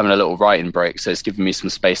writing break, so it's giving me some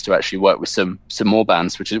space to actually work with some more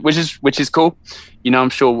bands, which is cool. I'm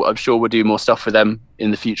sure we'll do more stuff for them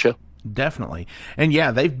in the future. Definitely. And yeah,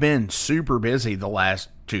 they've been super busy the last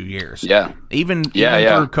 2 years. Yeah. Even through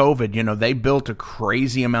COVID, they built a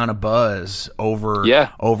crazy amount of buzz over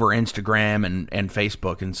Instagram and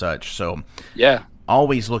Facebook and such. So yeah,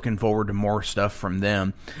 always looking forward to more stuff from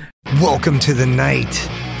them. Welcome to the night.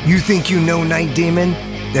 You think you know Night Demon?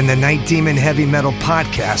 Then the Night Demon Heavy Metal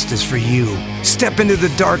Podcast is for you. Step into the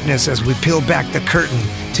darkness as we peel back the curtain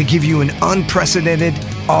to give you an unprecedented,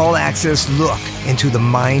 all-access look into the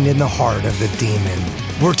mind and the heart of the demon.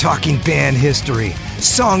 We're talking band history,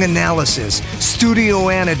 song analysis, studio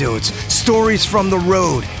anecdotes, stories from the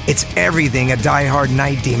road. It's everything a diehard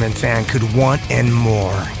Night Demon fan could want and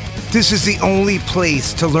more. This is the only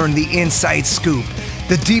place to learn the inside scoop,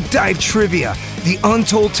 the deep dive trivia, the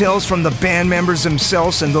untold tales from the band members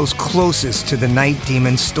themselves and those closest to the Night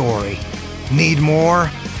Demon story. Need more?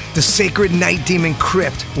 The Sacred Night Demon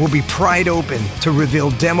Crypt will be pried open to reveal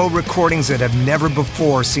demo recordings that have never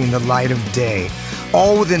before seen the light of day,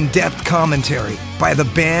 all with in-depth commentary by the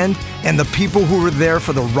band and the people who were there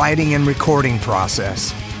for the writing and recording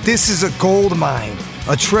process. This is a gold mine,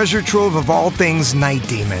 a treasure trove of all things Night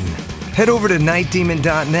Demon. Head over to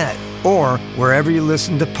nightdemon.net or wherever you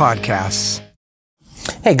listen to podcasts.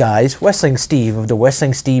 Hey guys, Wrestling Steve of the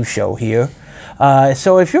Wrestling Steve Show here.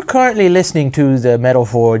 So if you're currently listening to the Metal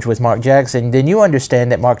Forge with Mark Jackson, then you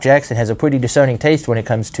understand that Mark Jackson has a pretty discerning taste when it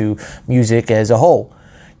comes to music as a whole.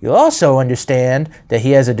 You'll also understand that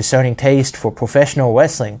he has a discerning taste for professional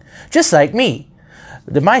wrestling, just like me.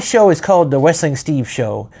 My show is called the Wrestling Steve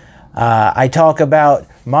Show. I talk about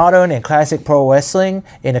modern and classic pro wrestling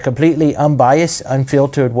in a completely unbiased,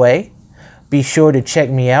 unfiltered way. Be sure to check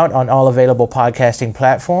me out on all available podcasting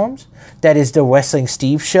platforms. That is the Wrestling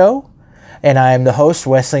Steve Show. And I am the host,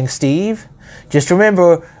 Wrestling Steve. Just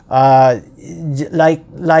remember,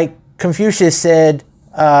 like Confucius said,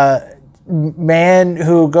 man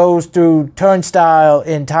who goes through turnstile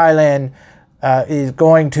in Thailand is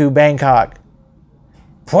going to Bangkok.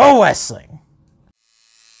 Pro wrestling.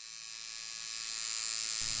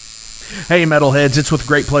 Hey Metalheads, it's with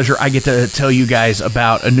great pleasure I get to tell you guys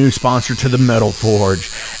about a new sponsor to the Metal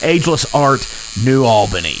Forge, Ageless Art, New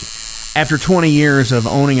Albany. After 20 years of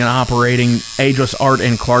owning and operating Ageless Art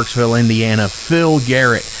in Clarksville, Indiana, Phil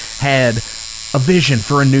Garrett had a vision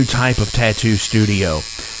for a new type of tattoo studio.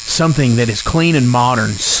 Something that is clean and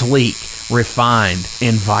modern, sleek, refined,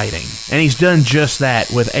 inviting. And he's done just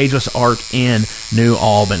that with Ageless Art in New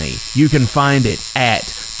Albany. You can find it at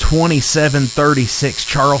 2736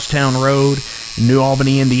 Charlestown Road, New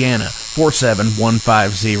Albany, Indiana,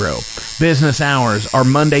 47150. Business hours are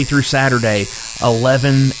Monday through Saturday,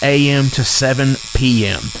 11 a.m. to 7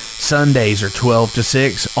 p.m. Sundays are 12 to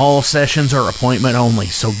 6. All sessions are appointment only,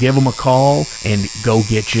 so give them a call and go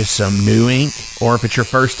get you some new ink. Or if it's your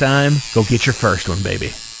first time, go get your first one, baby.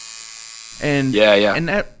 And yeah. And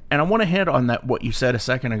I want to hit on that what you said a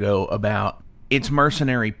second ago about it's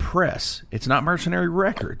Mercenary Press. It's not Mercenary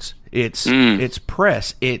Records. It's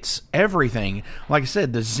press. It's everything. Like I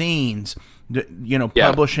said, the zines,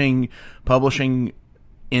 publishing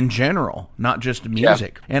in general, not just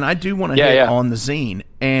music. Yeah. And I do want to hit on the zine.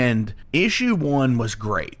 And issue 1 was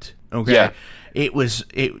great. Okay. Yeah. It was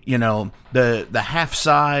the half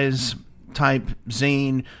size type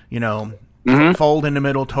zine, fold in the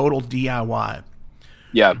middle, total DIY.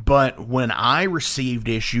 Yeah. But when I received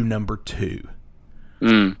issue number 2,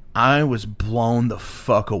 I was blown the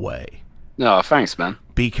fuck away. No, thanks, man.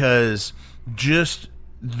 Because just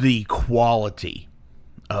the quality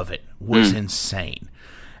of it was insane.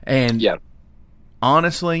 And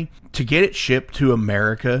honestly, to get it shipped to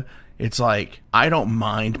America it's like, I don't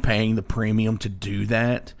mind paying the premium to do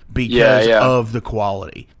that because of the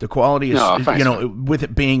quality. The quality is, with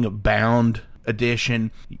it being a bound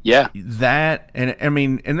edition. Yeah. That, and I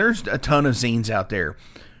mean, and there's a ton of zines out there.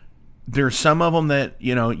 There's some of them that,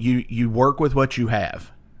 you work with what you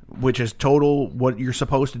have, which is total what you're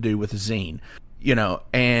supposed to do with a zine,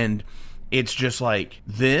 and it's just like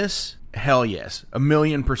this, hell yes,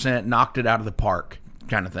 1,000,000% knocked it out of the park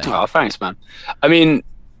kind of thing. Oh, thanks, man. I mean,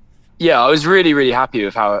 yeah, I was really, really happy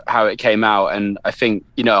with how it came out. And I think,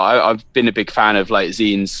 I've been a big fan of like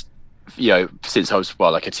zines, since I was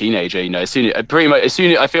like a teenager. I feel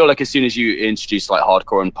like as soon as you introduce like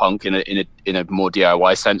hardcore and punk in a more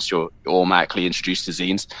DIY sense, you're automatically introduced to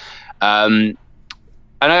zines. And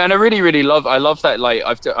I really, really love that. Like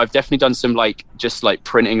I've definitely done some like just like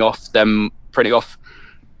printing off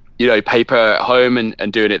paper at home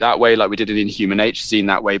and doing it that way, like we did an Inhuman Nature zine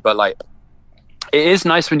that way. But like, it is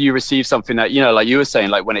nice when you receive something that, like you were saying,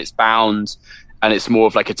 like when it's bound and it's more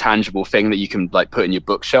of like a tangible thing that you can like put in your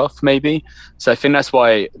bookshelf maybe. So I think that's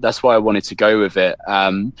why I wanted to go with it.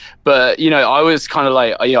 But I was kind of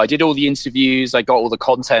like, I did all the interviews, I got all the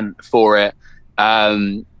content for it.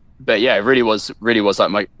 But yeah, it really was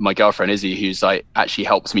like my girlfriend Izzy, who's like actually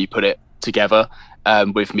helped me put it together,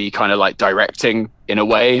 with me kind of like directing in a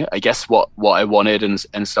way, I guess, what I wanted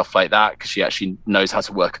and stuff like that, because she actually knows how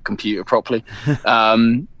to work a computer properly.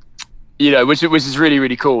 Which is really,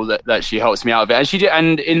 really cool that she helps me out of it. And she did,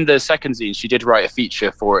 and in the second zine, she did write a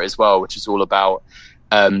feature for it as well, which is all about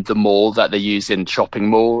the mall that they use in Shopping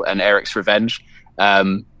Mall and Eric's Revenge,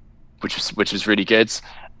 which was really good. So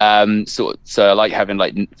I like having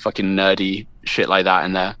like fucking nerdy shit like that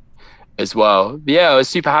in there as well. But yeah, I was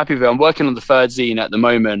super happy with it. I'm working on the third zine at the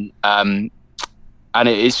moment, and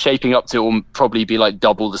it is shaping up to probably be like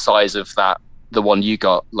double the size of the one you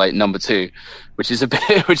got, like number 2, which is a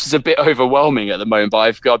bit overwhelming at the moment.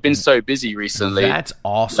 But I've been so busy recently. That's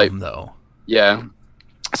awesome, though. Yeah.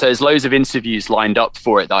 So there's loads of interviews lined up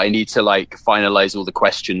for it that I need to like finalize all the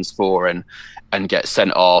questions for and get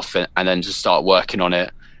sent off and then just start working on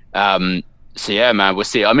it. So yeah, man, we'll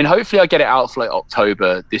see. I mean, hopefully I'll get it out for like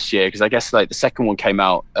October this year, because I guess like the second one came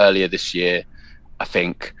out earlier this year, I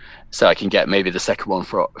think. So I can get maybe the second one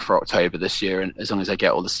for October this year, and as long as I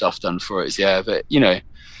get all the stuff done for it, yeah. But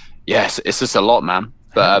yes, it's just a lot, man.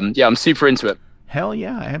 But yeah, I'm super into it. Hell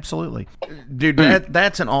yeah, absolutely, dude.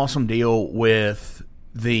 That's an awesome deal with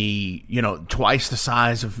the twice the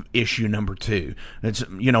size of issue number 2. It's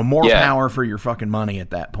more power for your fucking money at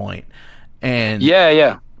that point. And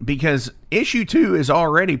yeah, because issue 2 is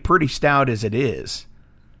already pretty stout as it is.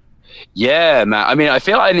 Yeah, man. I mean, I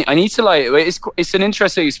feel like I need to like. It's an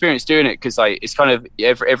interesting experience doing it, because like it's kind of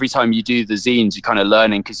every time you do the zines, you're kind of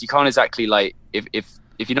learning, because you can't exactly like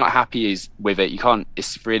if you're not happy with it, you can't.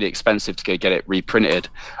 It's really expensive to go get it reprinted.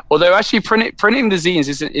 Although actually printing the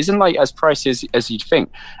zines isn't like as pricey as you'd think.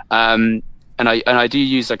 And I do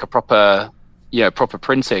use like a proper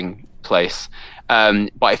printing place. But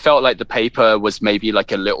I felt like the paper was maybe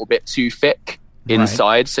like a little bit too thick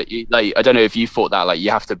inside. Right. So I don't know if you thought that, like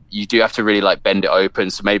you do have to really like bend it open.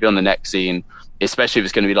 So maybe on the next zine, especially if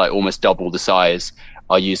it's going to be like almost double the size,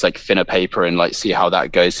 I'll use like thinner paper and like see how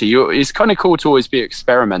that goes. So it's kind of cool to always be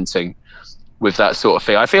experimenting with that sort of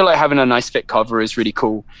thing. I feel like having a nice thick cover is really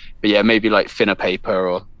cool, but yeah, maybe like thinner paper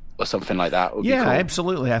or something like that would be cool.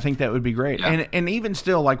 Absolutely. I think that would be great. Yeah. And even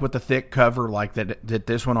still, like with the thick cover, like that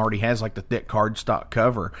this one already has, like the thick cardstock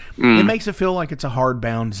cover, it makes it feel like it's a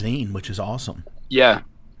hardbound zine, which is awesome. Yeah,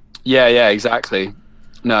 exactly.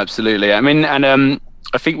 No, absolutely. I mean, and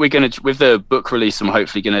I think we're going to, with the book release, I'm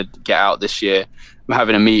hopefully going to get out this year. I'm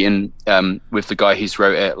having a meeting with the guy who's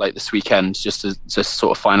wrote it like this weekend, just to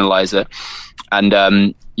sort of finalize it. And,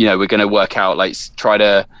 we're going to work out, like, try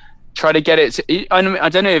to get it to, I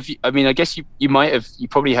don't know if I guess you might have, you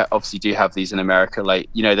probably obviously do have these in America, like,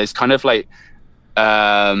 there's kind of like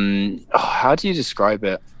how do you describe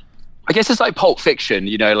it? I guess it's like Pulp Fiction,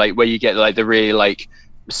 like where you get like the really like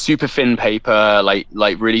super thin paper, like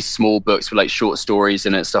really small books with like short stories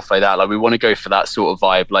in it, stuff like that. Like we want to go for that sort of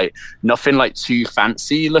vibe, like nothing like too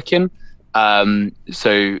fancy looking.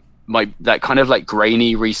 So that kind of like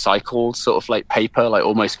grainy recycled sort of like paper, like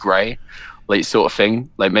almost gray, like sort of thing,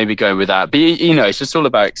 like maybe going with that. But it's just all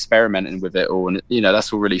about experimenting with it all, and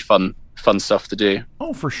that's all really fun stuff to do.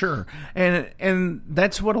 Oh, for sure. And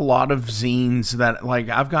that's what a lot of zines that like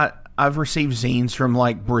I've received zines from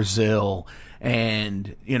like Brazil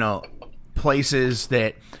and places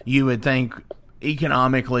that you would think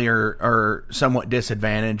economically are somewhat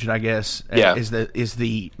disadvantaged, I guess, is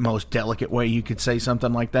the most delicate way you could say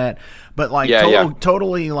something like that. But like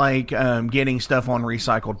totally like getting stuff on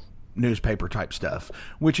recycled newspaper type stuff,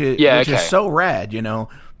 which is so rad, you know,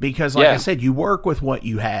 because like I said, you work with what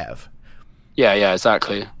you have. Yeah,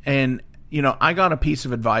 exactly. And, you know, I got a piece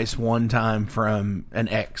of advice one time from an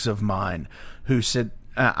ex of mine who said,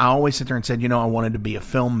 I always sit there and said, you know, I wanted to be a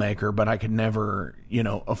filmmaker, but I could never, you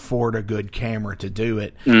know, afford a good camera to do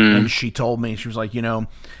it. And she told me, she was like, you know,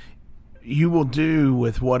 you will do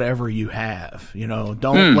with whatever you have. You know,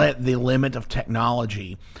 don't let the limit of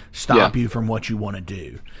technology stop you from what you want to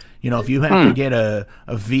do. You know, if you have to get a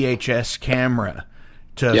VHS camera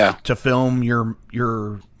to film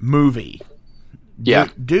your movie,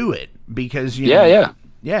 do it, because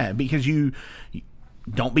because you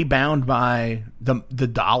don't be bound by the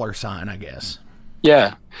dollar sign, I guess.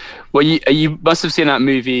 Yeah. Well, you must have seen that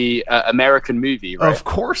movie, American Movie, right? Of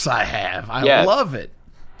course I have. I love it.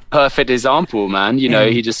 Perfect example, man. You know,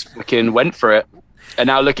 he just fucking went for it. And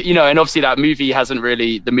now look, you know, and obviously that movie hasn't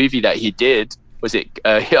really, the movie that he did, was it,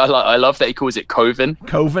 I love that he calls it Coven.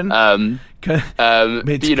 Coven?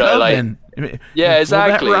 It's you know, Coven. Yeah,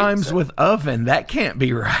 exactly. Well, that rhymes with oven. That can't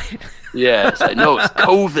be right. Yeah, it's like, no, it's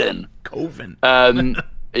Coven. Coven.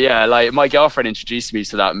 Yeah, like my girlfriend introduced me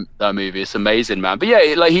to that movie. It's amazing, man. But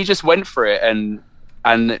yeah, like he just went for it, and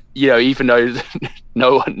you know, even though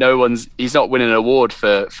no one's, he's not winning an award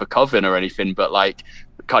for Coven or anything, but like,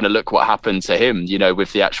 kind of look what happened to him, you know,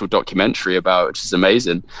 with the actual documentary about it, which is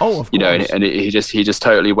amazing. Oh, of course. You know, and he just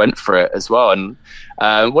totally went for it as well. And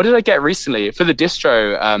what did I get recently for the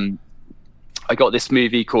distro? I got this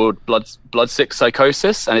movie called Bloodsick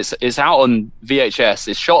Psychosis, and it's out on VHS.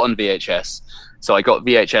 It's shot on VHS. So I got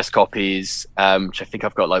VHS copies, which I think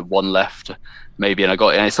I've got like one left, maybe, and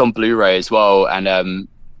it's on Blu-ray as well. And I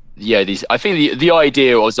think the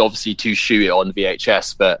idea was obviously to shoot it on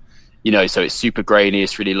VHS, but you know, so it's super grainy,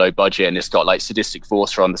 it's really low budget, and it's got like Sadistic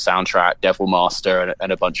Forcer on the soundtrack, Devil Master,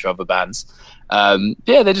 and a bunch of other bands.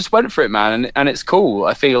 They just went for it, man, and it's cool.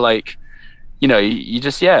 I feel like, you know, you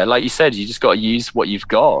just like you said, you just got to use what you've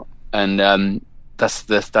got, and that's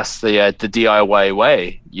the DIY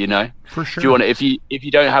way, you know. For sure. If you want, if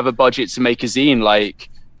you don't have a budget to make a zine, like,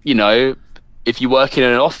 you know, if you work in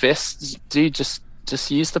an office, dude, just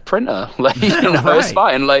use the printer, like, you know, right. It's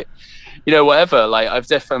fine, like, you know, whatever. Like, I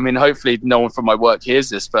mean, hopefully no one from my work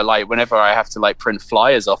hears this, but like, whenever I have to like print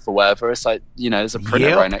flyers off or whatever, it's like, you know, there's a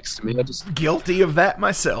printer right next to me. I just guilty of that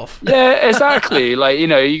myself. Yeah, exactly. Like, you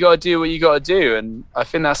know, you got to do what you got to do, and I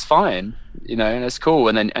think that's fine. You know, and it's cool.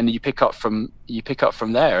 And you pick up from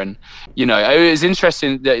there. And you know, it was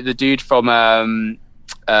interesting that the dude from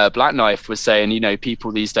Black Knife was saying, you know,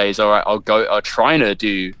 people these days are trying to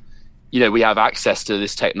do. You know, we have access to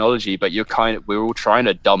this technology, but we're all trying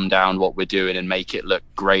to dumb down what we're doing and make it look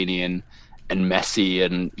grainy and messy,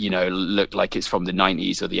 and, you know, look like it's from the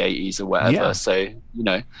 90s or the 80s or whatever. Yeah. So, you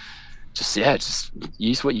know, just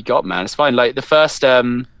use what you got, man. It's fine. Like the first, I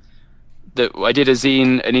did a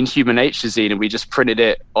zine, an Inhuman Nature zine, and we just printed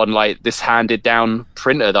it on like this handed down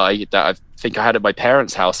printer that I think I had at my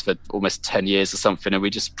parents' house for almost 10 years or something. And we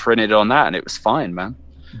just printed it on that, and it was fine, man.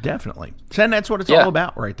 Definitely. And that's what it's all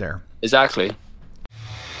about right there. Exactly.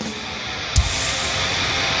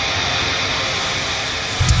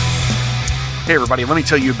 Hey everybody, let me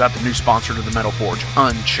tell you about the new sponsor to the Metal Forge,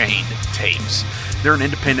 Unchained Tapes. They're an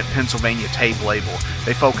independent Pennsylvania tape label.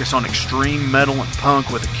 They focus on extreme metal and punk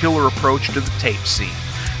with a killer approach to the tape scene.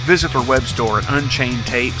 Visit their web store at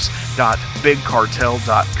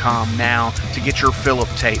unchainedtapes.bigcartel.com now to get your fill of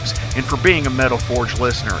tapes. And for being a Metal Forge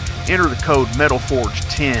listener, enter the code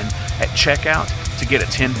MetalForge10 at checkout to get a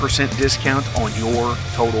 10% discount on your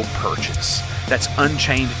total purchase. That's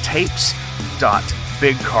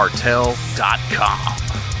unchainedtapes.bigcartel.com.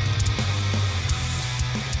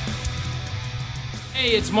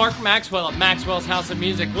 Hey, it's Mark Maxwell at Maxwell's House of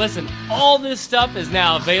Music. Listen, all this stuff is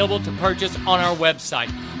now available to purchase on our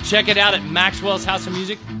website. Check it out at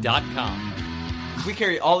maxwellshouseofmusic.com. We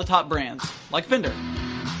carry all the top brands, like Fender.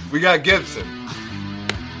 We got Gibson.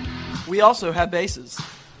 We also have basses.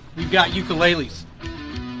 We've got ukuleles.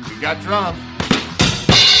 We got drums.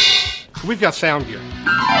 We've got sound gear.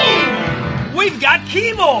 We've got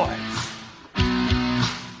keyboards.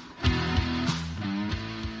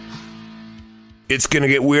 It's Gonna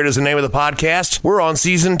Get Weird is the name of the podcast. We're on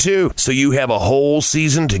season 2, so you have a whole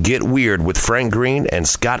season to get weird with Frank Green and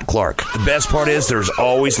Scott Clark. The best part is there's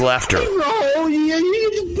always laughter. Oh, yeah,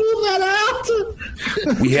 you can pull that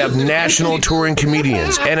out. We have national touring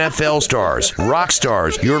comedians, NFL stars, rock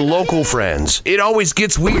stars, your local friends. It always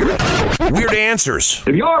gets weird. Weird answers.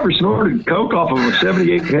 Have y'all ever snorted coke off of a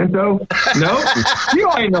 78 Pinto? No?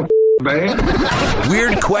 You ain't no man.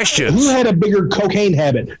 Weird questions. Who had a bigger cocaine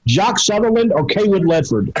habit, Jock Sutherland or Kaywood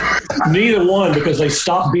Ledford? Neither one, because they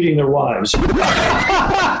stopped beating their wives.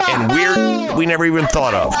 And weird we never even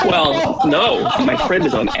thought of. Well, no. My friend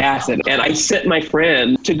is on acid, and I sent my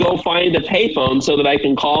friend to go find a payphone so that I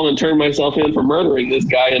can call and turn myself in for murdering this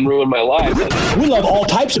guy and ruin my life. We love all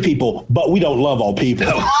types of people, but we don't love all people.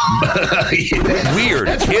 Weird.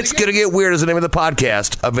 It's Gonna Get Weird is the name of the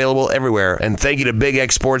podcast, available everywhere. And thank you to Big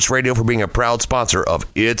X Sports Radio for being a proud sponsor of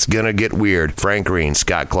It's Gonna Get Weird. Frank Green,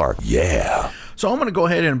 Scott Clark. Yeah. So I'm going to go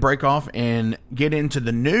ahead and break off and get into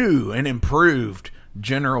the new and improved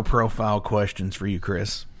general profile questions for you,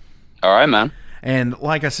 Chris. All right, man. And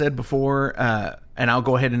like I said before, and I'll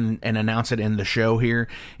go ahead and announce it in the show here,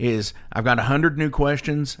 is I've got 100 new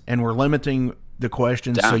questions, and we're limiting the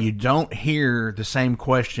questions so you don't hear the same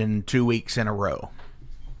question 2 weeks in a row.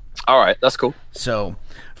 All right, that's cool. So,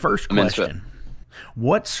 first question.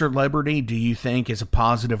 What celebrity do you think is a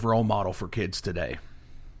positive role model for kids today?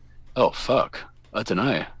 Oh, fuck. I don't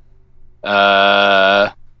know.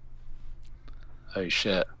 Oh,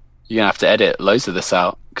 shit. You're going to have to edit loads of this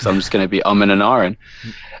out, because I'm just going to be umming and ahhing.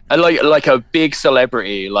 And like a big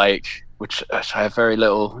celebrity, which I have very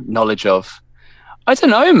little knowledge of. I don't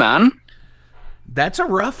know, man. That's a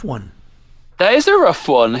rough one. That is a rough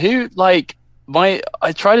one. I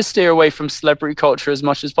try to steer away from celebrity culture as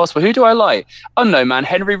much as possible. Who do I like? I don't know, man.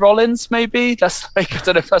 Henry Rollins, maybe. That's I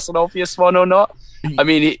don't know if that's an obvious one or not. I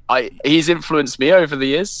mean, he's influenced me over the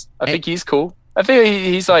years. I think he's cool. I think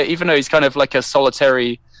he's even though he's kind of like a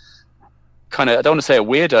solitary kind of, I don't want to say a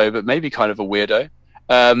weirdo, but maybe kind of a weirdo.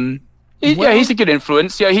 He's a good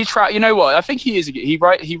influence. Yeah, you know what? I think he is. He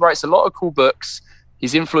writes a lot of cool books.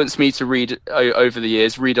 He's influenced me to read over the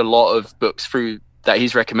years. Read a lot of books that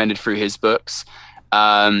he's recommended through his books.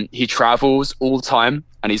 He travels all the time,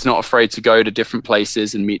 and he's not afraid to go to different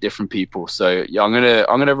places and meet different people. So yeah, I'm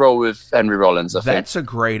gonna roll with Henry Rollins. I think that's a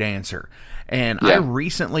great answer. And I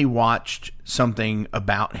recently watched something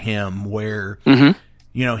about him where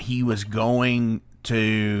he was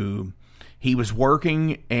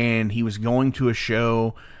working and he was going to a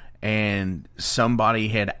show, and somebody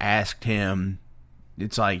had asked him,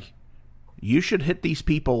 it's like, you should hit these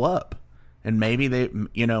people up. And maybe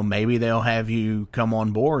they'll have you come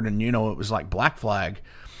on board. And, it was like Black Flag.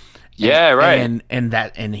 Yeah, right.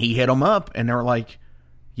 And he hit them up, and they were like,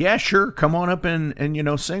 yeah, sure. Come on up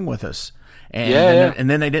and sing with us. And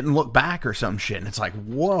then they didn't look back or some shit. And it's like,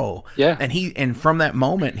 whoa. Yeah. And from that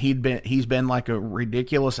moment, he's been like a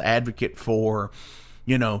ridiculous advocate for,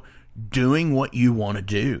 doing what you want to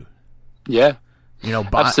do. Yeah.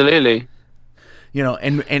 Absolutely.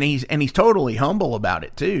 And he's totally humble about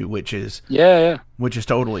it too, which is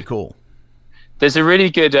totally cool. There's a really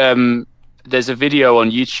good there's a video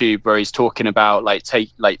on YouTube where he's talking about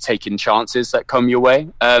taking chances that come your way.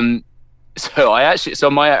 So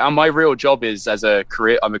my real job is I'm a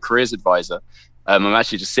careers advisor. I'm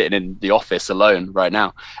actually just sitting in the office alone right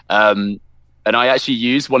now. And I actually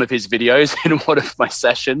use one of his videos in one of my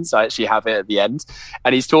sessions. I actually have it at the end,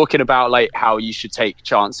 and he's talking about how you should take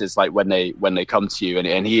chances, when they come to you,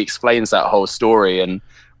 and he explains that whole story, and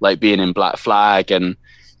being in Black Flag and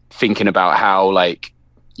thinking about how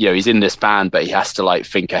he's in this band, but he has to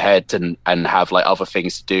think ahead and have other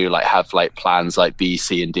things to do, have plans B,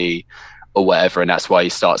 C, and D or whatever, and that's why he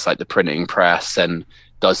starts the printing press and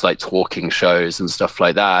does talking shows and stuff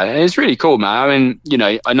like that. And it's really cool, man. I mean,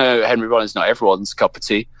 I know Henry Rollins not everyone's cup of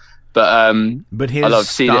tea, but his I love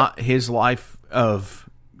seeing his life of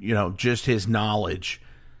just his knowledge.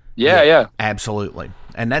 Yeah, absolutely.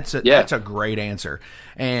 And that's a great answer.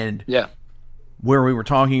 And where we were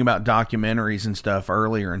talking about documentaries and stuff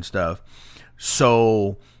earlier and stuff,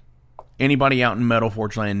 so anybody out in Metal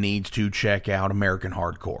Forge Land needs to check out American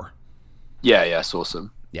Hardcore. Yeah, it's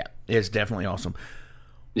awesome. Yeah, it's definitely awesome.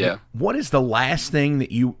 Yeah. What is the last thing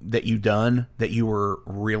that you done that you were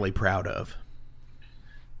really proud of?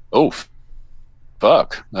 Oh,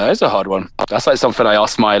 fuck. That is a hard one. That's something I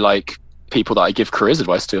ask my people that I give careers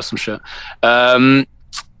advice to or some shit.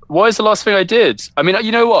 What is the last thing I did? I mean,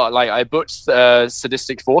 you know what? I booked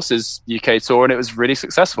Sadistic Forces UK tour, and it was really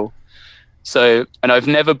successful. So, and I've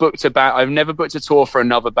never booked a tour for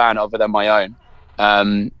another band other than my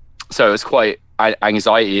own. So it was quite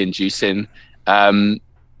anxiety inducing.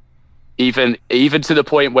 Even to the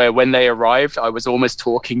point where when they arrived, I was almost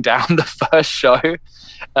talking down the first show,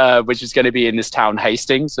 which is going to be in this town,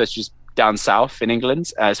 Hastings, which is down south in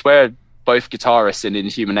England. It's where both guitarists in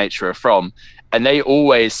Inhuman Nature are from. And they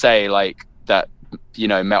always say that,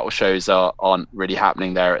 metal shows aren't really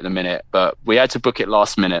happening there at the minute, but we had to book it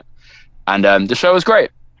last minute. And the show was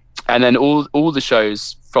great. And then all the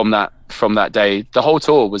shows from that day. The whole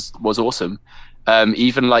tour was awesome.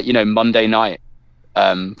 Even like, you know, Monday night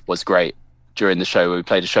was great during the show. We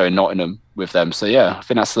played a show in Nottingham with them. So yeah, I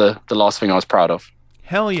think that's the last thing I was proud of.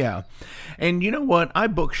 Hell yeah. And you know what? I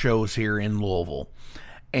book shows here in Louisville,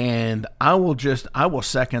 and I will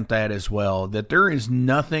second that as well, that there is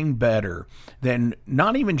nothing better than,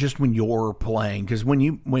 not even just when you're playing, because when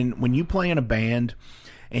you play in a band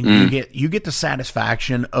and you get the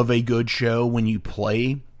satisfaction of a good show when you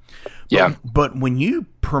play. But when you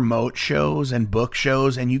promote shows and book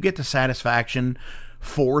shows and you get the satisfaction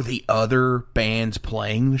for the other bands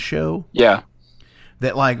playing the show. Yeah.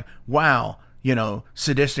 That like, wow, you know,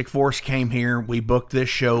 Sadistic Force came here, we booked this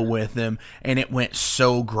show with them, and it went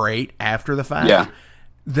so great after the fact. Yeah.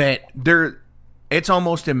 That it's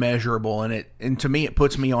almost immeasurable, and to me it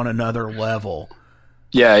puts me on another level.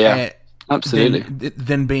 Yeah. Absolutely.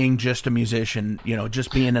 Than being just a musician, you know,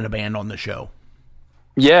 just being in a band on the show.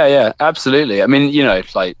 Yeah, absolutely. I mean, you know,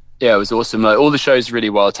 like, yeah, it was awesome. Like, all the shows really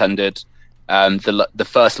well attended. The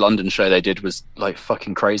first London show they did was like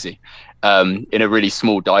fucking crazy. In a really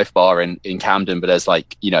small dive bar in Camden, but there's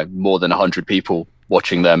like, you know, more than 100 people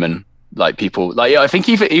watching them, and like people like, yeah, I think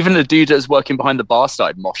even the dude that was working behind the bar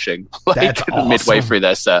started moshing like awesome. Midway through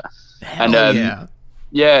their set. Hell and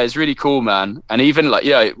yeah, it's really cool, man. And even like,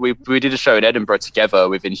 yeah, we did a show in Edinburgh together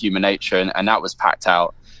with Inhuman Nature, and that was packed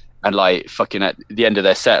out. And like fucking at the end of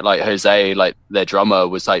their set, like Jose, like their drummer,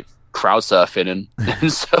 was like crowd surfing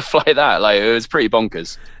and stuff like that. Like, it was pretty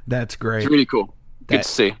bonkers. That's great. It's really cool. Good to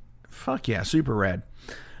see. Fuck yeah, super rad.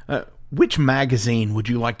 Which magazine would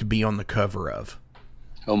you like to be on the cover of?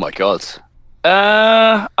 Oh my god.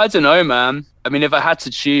 I don't know, man. I mean, if I had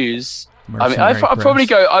to choose, I'd probably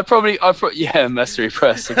go. Yeah, Mercenary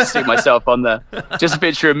Press. I can stick myself on there. Just a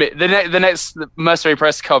picture of me. The next Mercenary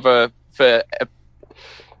Press cover for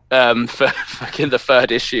fucking the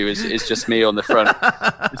third issue is just me on the front,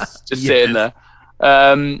 just sitting there.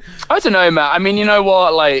 I don't know, man. I mean, you know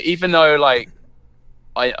what? Like, even though like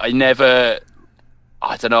I never,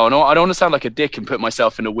 I don't know. I don't want to sound like a dick and put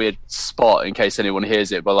myself in a weird spot in case anyone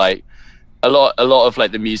hears it, but like a lot of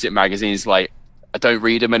like the music magazines, like I don't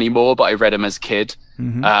read them anymore, but I read them as a kid.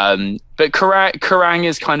 Mm-hmm. But Kerrang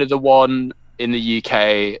is kind of the one in the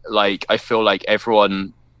UK. Like, I feel like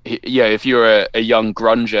everyone, yeah, if you're a young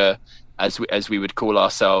grunger, as we would call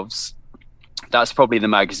ourselves, that's probably the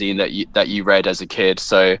magazine that you read as a kid.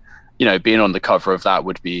 So, you know, being on the cover of that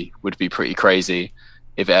would be pretty crazy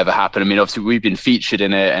if it ever happened. I mean, obviously we've been featured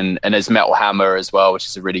in it, and there's Metal Hammer as well, which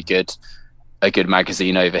is a really good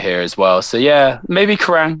magazine over here as well. So yeah, maybe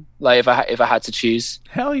Kerrang, like if I had to choose.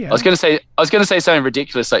 Hell yeah. I was gonna say something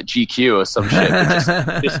ridiculous like GQ or some shit,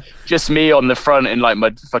 but just me on the front in like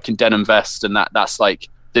my fucking denim vest, and that's like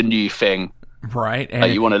the new thing, right? And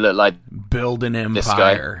like, you want to look like build an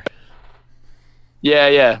empire.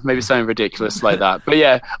 Yeah, maybe something ridiculous like that. But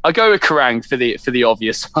yeah, I'll go with Kerrang for the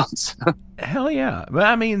obvious ones. Hell yeah. But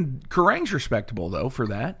I mean, Kerrang's respectable though for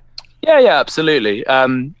that. Yeah, absolutely.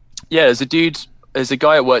 Yeah, there's a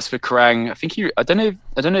guy that works for Kerrang. I think I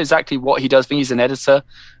don't know exactly what he does. I think he's an editor,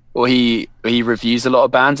 or he reviews a lot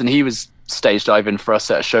of bands, and he was stage diving for us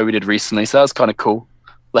at a show we did recently. So that was kind of cool.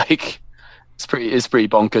 Like, it's pretty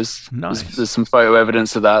bonkers. Nice. There's some photo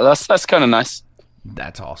evidence of that. That's kind of nice.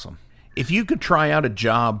 That's awesome. If you could try out a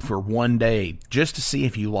job for one day just to see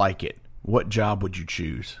if you like it, what job would you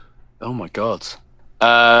choose? Oh my god.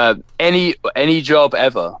 Any job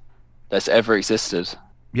ever that's ever existed.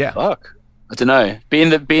 Yeah. Fuck. I don't know. Being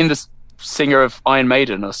the singer of Iron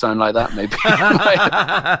Maiden or something like that, maybe.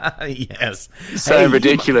 Yes. So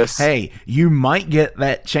ridiculous. You might get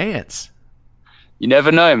that chance. You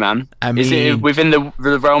never know, man. I mean, is it within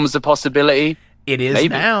the realms of possibility? It is maybe.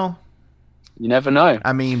 now. You never know.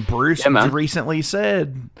 I mean, Bruce recently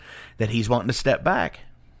said that he's wanting to step back.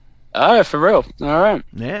 Oh, for real? All right.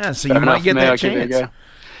 Yeah, so you might get that chance.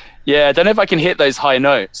 Yeah, I don't know if I can hit those high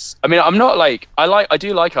notes. I mean, I'm not like I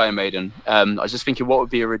do like Iron Maiden. I was just thinking, what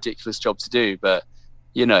would be a ridiculous job to do? But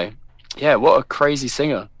you know, yeah, what a crazy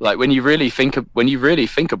singer! Like when you really think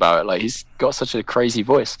about it, like he's got such a crazy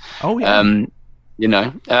voice. Oh yeah. You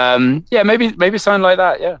know, yeah, maybe something like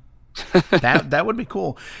that. Yeah. that would be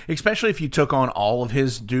cool, especially if you took on all of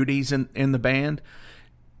his duties in the band,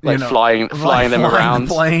 like flying them around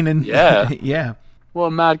the plane, and yeah. What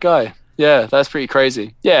a mad guy. Yeah, that's pretty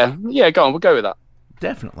crazy. Yeah, go on, we'll go with that.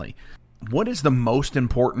 Definitely. What is the most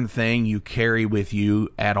important thing you carry with you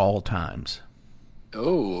at all times?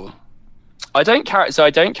 Oh, I don't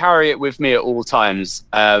carry it with me at all times,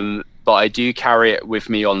 but I do carry it with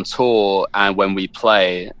me on tour and when we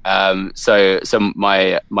play. So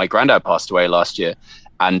my granddad passed away last year,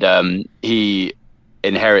 and he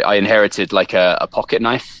I inherited like a pocket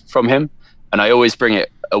knife from him, and I always bring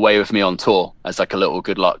it away with me on tour as like a little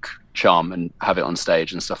good luck charm and have it on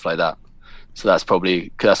stage and stuff like that. So that's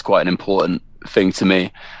quite an important thing to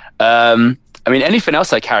me. I mean, anything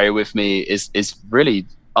else I carry with me is really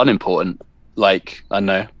unimportant. Like, I don't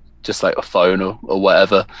know, just like a phone or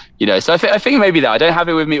whatever, you know. So I think maybe that I don't have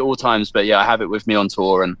it with me at all times, but yeah, I have it with me on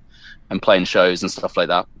tour and playing shows and stuff like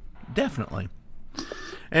that. Definitely.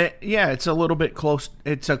 Yeah, it's a little bit close.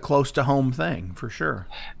 It's a close to home thing for sure.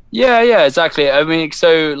 Yeah, exactly. I mean,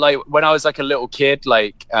 so like when I was like a little kid,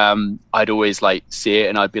 like I'd always like see it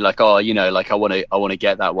and I'd be like, oh, you know, like I want to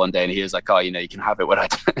get that one day. And he was like, oh, you know, you can have it when I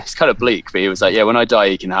die. It's kind of bleak, but he was like, yeah, when I die,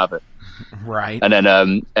 you can have it. Right. And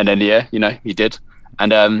then yeah, you know, he did.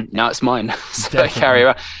 And now it's mine. So I carry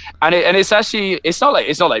around. And it's actually, it's not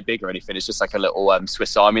like big or anything. It's just like a little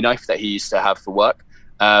Swiss Army knife that he used to have for work.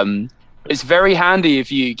 It's very handy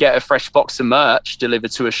if you get a fresh box of merch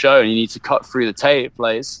delivered to a show and you need to cut through the tape.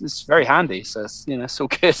 Like it's very handy. So it's, you know, it's all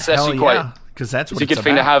good. It's actually because that's what it's a good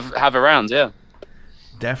thing to have around. Yeah,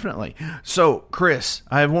 definitely. So Chris,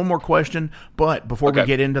 I have one more question, but before we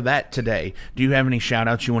get into that today, do you have any shout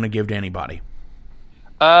outs you want to give to anybody?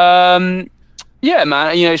 Yeah,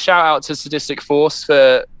 man. You know, shout out to Sadistic Force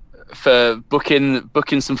for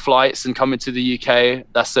booking some flights and coming to the UK.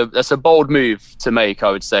 That's a bold move to make, I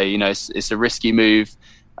would say. You know, it's a risky move,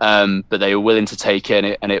 but they were willing to take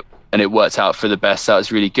it, and it worked out for the best. That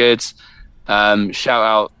was really good. Shout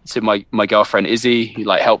out to my girlfriend Izzy, who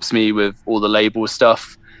like helps me with all the label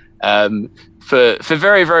stuff, for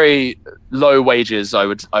very, very low wages, I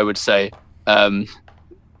would say.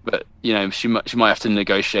 But you know, she might have to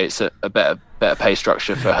negotiate a better pay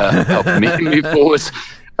structure for her helping me move forward.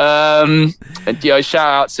 And yeah, shout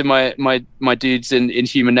out to my dudes in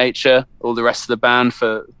Inhuman Nature, all the rest of the band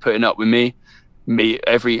for putting up with me.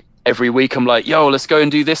 Every week I'm like, yo, let's go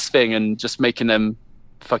and do this thing, and just making them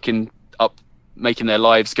making their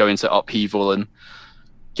lives go into upheaval and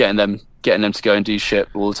getting them to go and do shit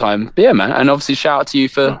all the time. But yeah, man, and obviously shout out to you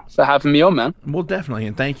for having me on, man. Well, definitely,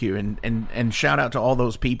 and thank you, and shout out to all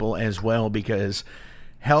those people as well, because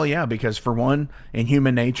hell yeah, because for one,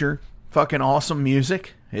 Inhuman Nature, fucking awesome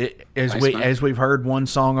music. As we've heard one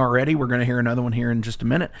song already, we're going to hear another one here in just a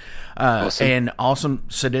minute. Awesome. And awesome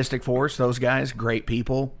Sadistic Force, those guys, great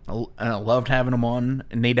people. I loved having them on.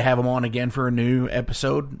 I need to have them on again for a new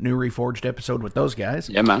Reforged episode with those guys.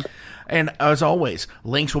 Yeah, man. And as always,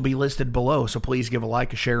 links will be listed below, so please give a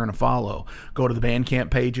like, a share, and a follow. Go to the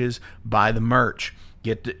Bandcamp pages, buy the merch,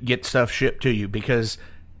 get stuff shipped to you, because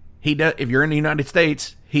if you're in the United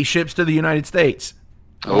States, he ships to the United States.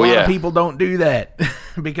 A lot of people don't do that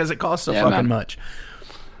because it costs so fucking much.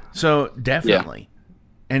 So definitely.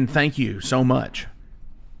 Yeah. And thank you so much.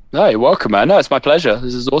 No, you're welcome, man. No, it's my pleasure.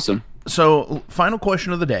 This is awesome. So final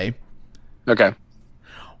question of the day. Okay.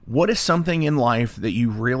 What is something in life that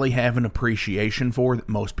you really have an appreciation for that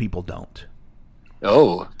most people don't?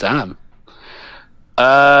 Oh, damn.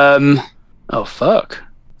 Oh, fuck.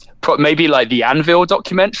 Maybe like the Anvil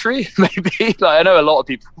documentary. Maybe. Like, I know a lot of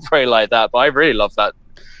people probably like that, but I really love that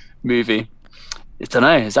movie. I don't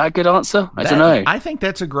know. Is that a good answer? I don't know. I think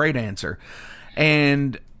that's a great answer.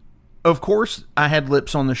 And of course, I had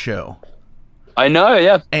Lips on the show. I know,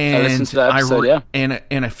 yeah. And I listened to that episode, yeah.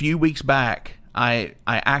 And a few weeks back, I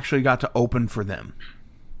actually got to open for them.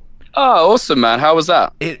 Oh, awesome, man. How was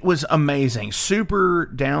that? It was amazing. Super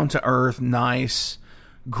down to earth, nice,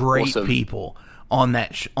 great people on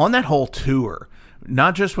that whole tour.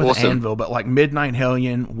 Not just with Anvil, but like Midnight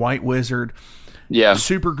Hellion, White Wizard. Yeah.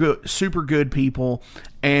 Super good people.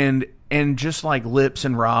 And just like Lips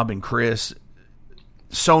and Rob and Chris,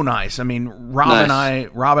 so nice. I mean, Rob and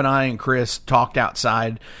I and Chris talked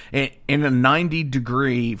outside in a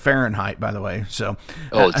 90-degree Fahrenheit, by the way. So,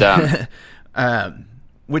 damn.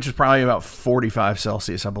 Which is probably about 45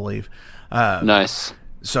 Celsius, I believe. Nice.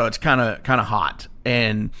 So it's kind of hot.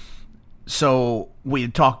 And so we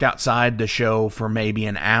had talked outside the show for maybe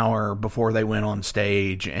an hour before they went on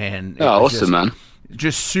stage, and awesome, man.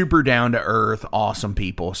 Just super down to earth, awesome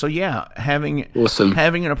people. So yeah, having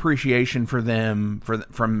an appreciation for them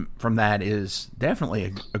from that is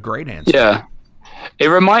definitely a great answer. Yeah,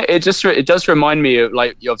 it does remind me of,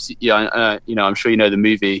 like, obviously, I'm sure you know the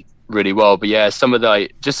movie really well, but yeah, some of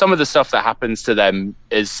the stuff that happens to them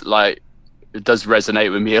is like, it does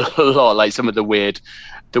resonate with me a lot. Like some of the weird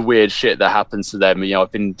shit that happens to them. You know,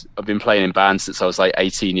 I've been playing in bands since I was like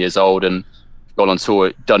 18 years old, and gone on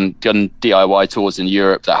tour, done DIY tours in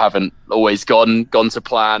Europe that haven't always gone to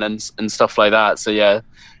plan and stuff like that. So yeah,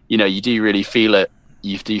 you know, you do really feel it.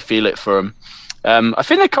 You do feel it for them. I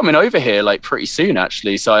think they're coming over here like pretty soon,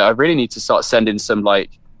 actually. So I really need to start sending some like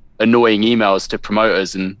annoying emails to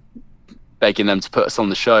promoters and begging them to put us on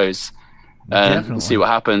the shows and see what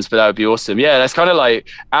happens. But that would be awesome. Yeah, that's kind of like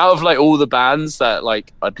out of like all the bands that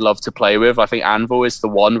like I'd love to play with, I think Anvil is the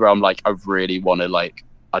one where I'm like, I really want to like,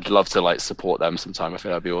 I'd love to like support them sometime. I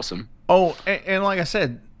think that'd be awesome. Oh, and like I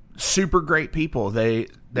said, super great people. They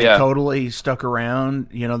totally stuck around.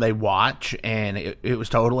 You know, they watch, and it was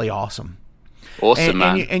totally awesome. Awesome,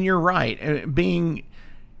 man. And you're right. Being,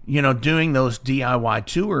 you know, doing those DIY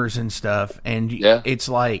tours and stuff, and it's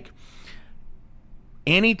like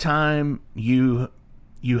anytime you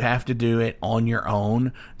have to do it on your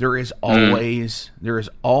own, there is always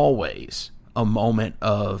a moment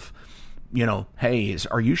of, you know, hey,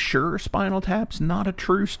 are you sure Spinal Tap's not a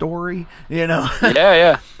true story? You know,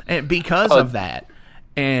 and because of that,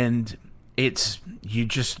 and it's you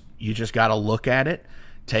just got to look at it.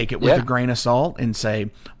 Take it with a grain of salt and say,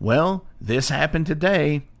 well, this happened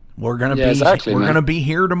today. We're gonna gonna be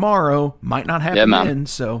here tomorrow. Might not happen then.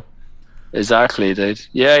 So exactly, dude.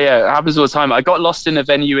 Yeah, it happens all the time. I got lost in a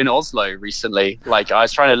venue in Oslo recently. Like I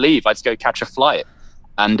was trying to leave. I had to go catch a flight,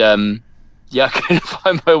 and I couldn't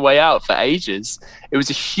find my way out for ages. It was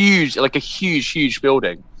a huge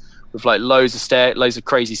building with like loads of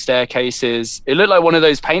crazy staircases. It looked like one of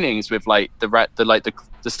those paintings with like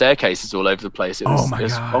the staircases all over the place. It was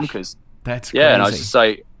bonkers. That's crazy. And I was just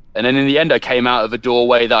like, and then in the end I came out of a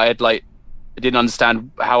doorway that I didn't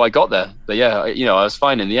understand how I got there. But I was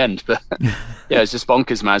fine in the end. But it's just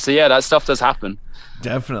bonkers, man. So that stuff does happen.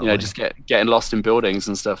 Definitely. Just getting lost in buildings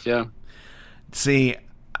and stuff. Yeah. See,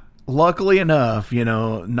 luckily enough,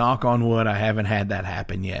 knock on wood, I haven't had that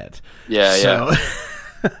happen yet. Yeah.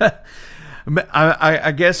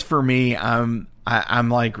 I guess for me, I'm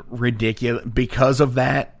like ridiculous because of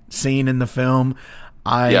that scene in the film.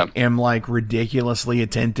 I am like ridiculously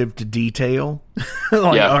attentive to detail.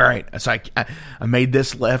 All right, so I made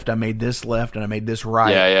this left, I made this left, and I made this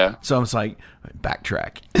right. Yeah. So I'm just like,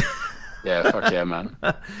 backtrack. Fuck yeah, man.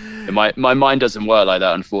 My mind doesn't work like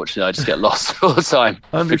that, unfortunately. I just get lost all the time.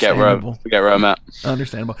 Forget where I'm at.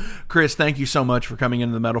 Understandable. Chris, thank you so much for coming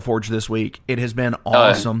into the Metal Forge this week. It has been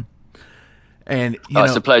awesome. And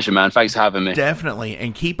it's a pleasure, man. Thanks for having me. Definitely.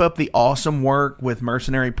 And keep up the awesome work with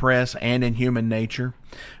Mercenary Press and Inhuman Nature,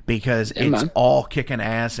 because it's all kicking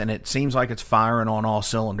ass, and it seems like it's firing on all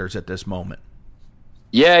cylinders at this moment.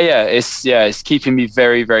 It's keeping me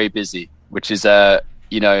very, very busy, which is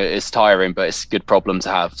it's tiring, but it's a good problem to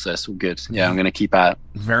have, so it's all good. Yeah, I'm going to keep at it.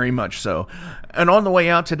 Very much so. And on the way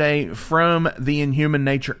out today, from the Inhuman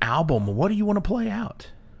Nature album, what do you want to play out?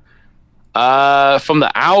 From the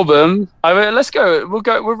album, let's go.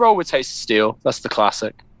 We'll roll with Taste of Steel. That's the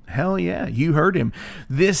classic. Hell yeah, you heard him.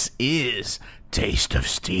 This is Taste of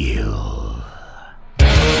Steel.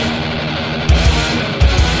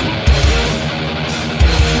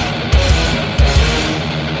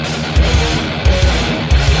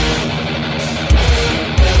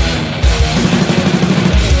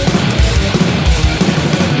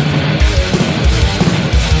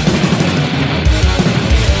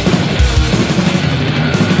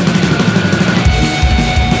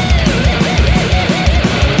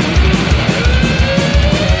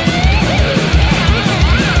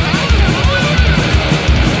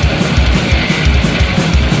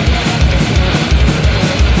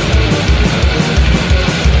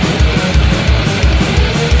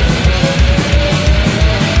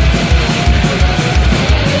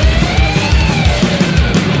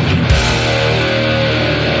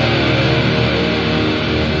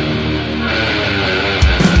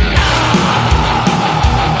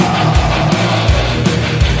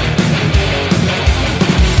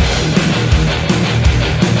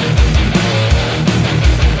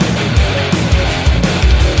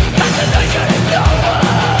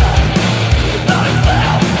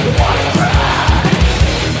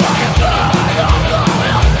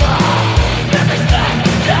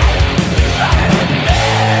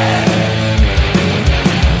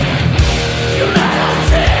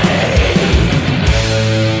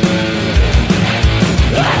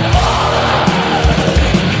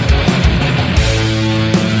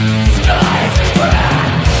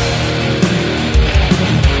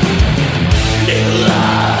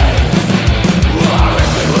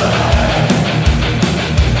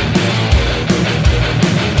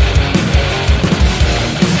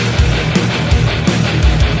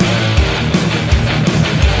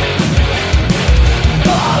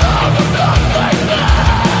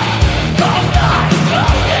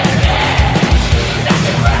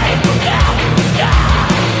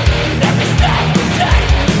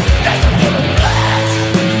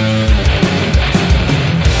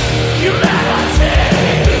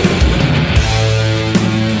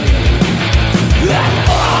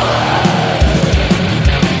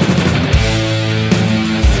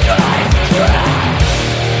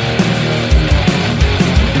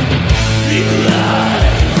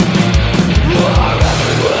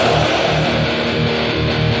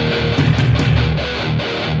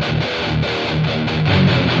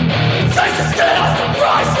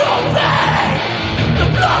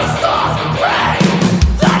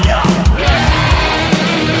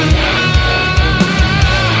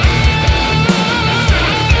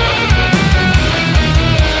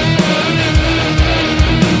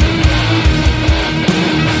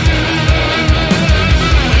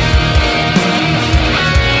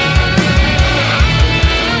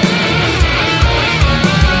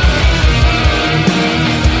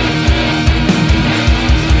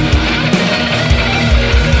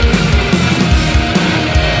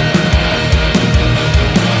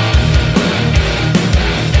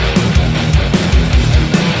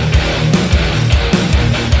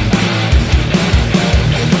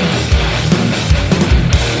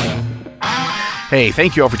 Hey,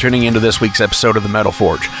 thank you all for tuning into this week's episode of the Metal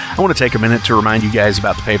Forge. I want to take a minute to remind you guys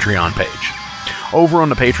about the Patreon page. Over on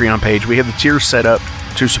the Patreon page, we have the tiers set up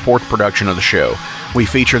to support the production of the show. We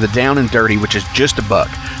feature the Down and Dirty, which is just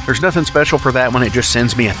 $1. There's nothing special for that one, it just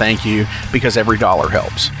sends me a thank you because every dollar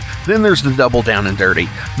helps. Then there's the Double Down and Dirty.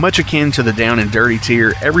 Much akin to the Down and Dirty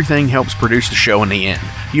tier, everything helps produce the show in the end.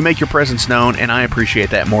 You make your presence known, and I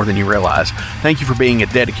appreciate that more than you realize. Thank you for being a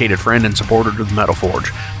dedicated friend and supporter of the Metal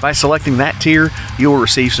Forge. By selecting that tier, you will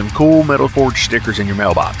receive some cool Metal Forge stickers in your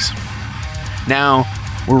mailbox. Now,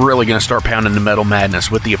 we're really going to start pounding the metal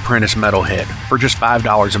madness with the Apprentice Metalhead for just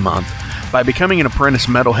 $5 a month. By becoming an Apprentice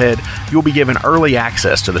Metalhead, you'll be given early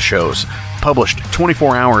access to the shows, published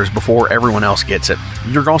 24 hours before everyone else gets it.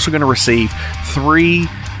 You're also going to receive 3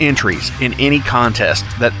 entries in any contest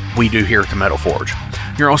that we do here at the Metal Forge.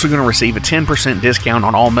 You're also going to receive a 10% discount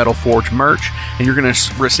on all Metal Forge merch, and you're going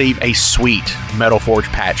to receive a sweet Metal Forge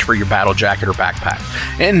patch for your battle jacket or backpack.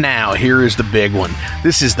 And now, here is the big one.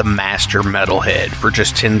 This is the Master Metalhead for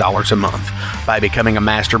just $10 a month. By becoming a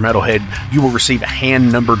Master Metalhead, you will receive a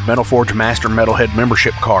hand-numbered Metal Forge Master Metalhead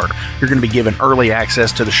membership card. You're going to be given early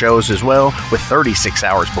access to the shows as well, with 36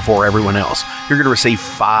 hours before everyone else. You're going to receive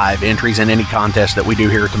 5 entries in any contest that we do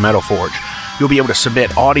here at the Metal Forge. You'll be able to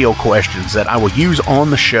submit audio questions that I will use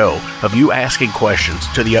on the show of you asking questions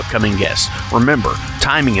to the upcoming guests. Remember,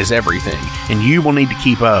 timing is everything, and you will need to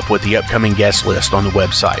keep up with the upcoming guest list on the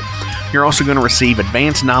website. You're also going to receive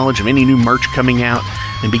advanced knowledge of any new merch coming out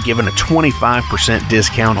and be given a 25%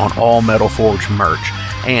 discount on all Metal Forge merch.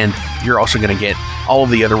 And you're also going to get all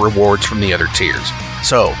of the other rewards from the other tiers.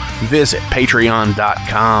 So visit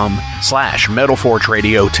patreon.com/Metal Forge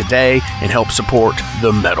Radio today and help support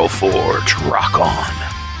the Metal Forge. Rock on.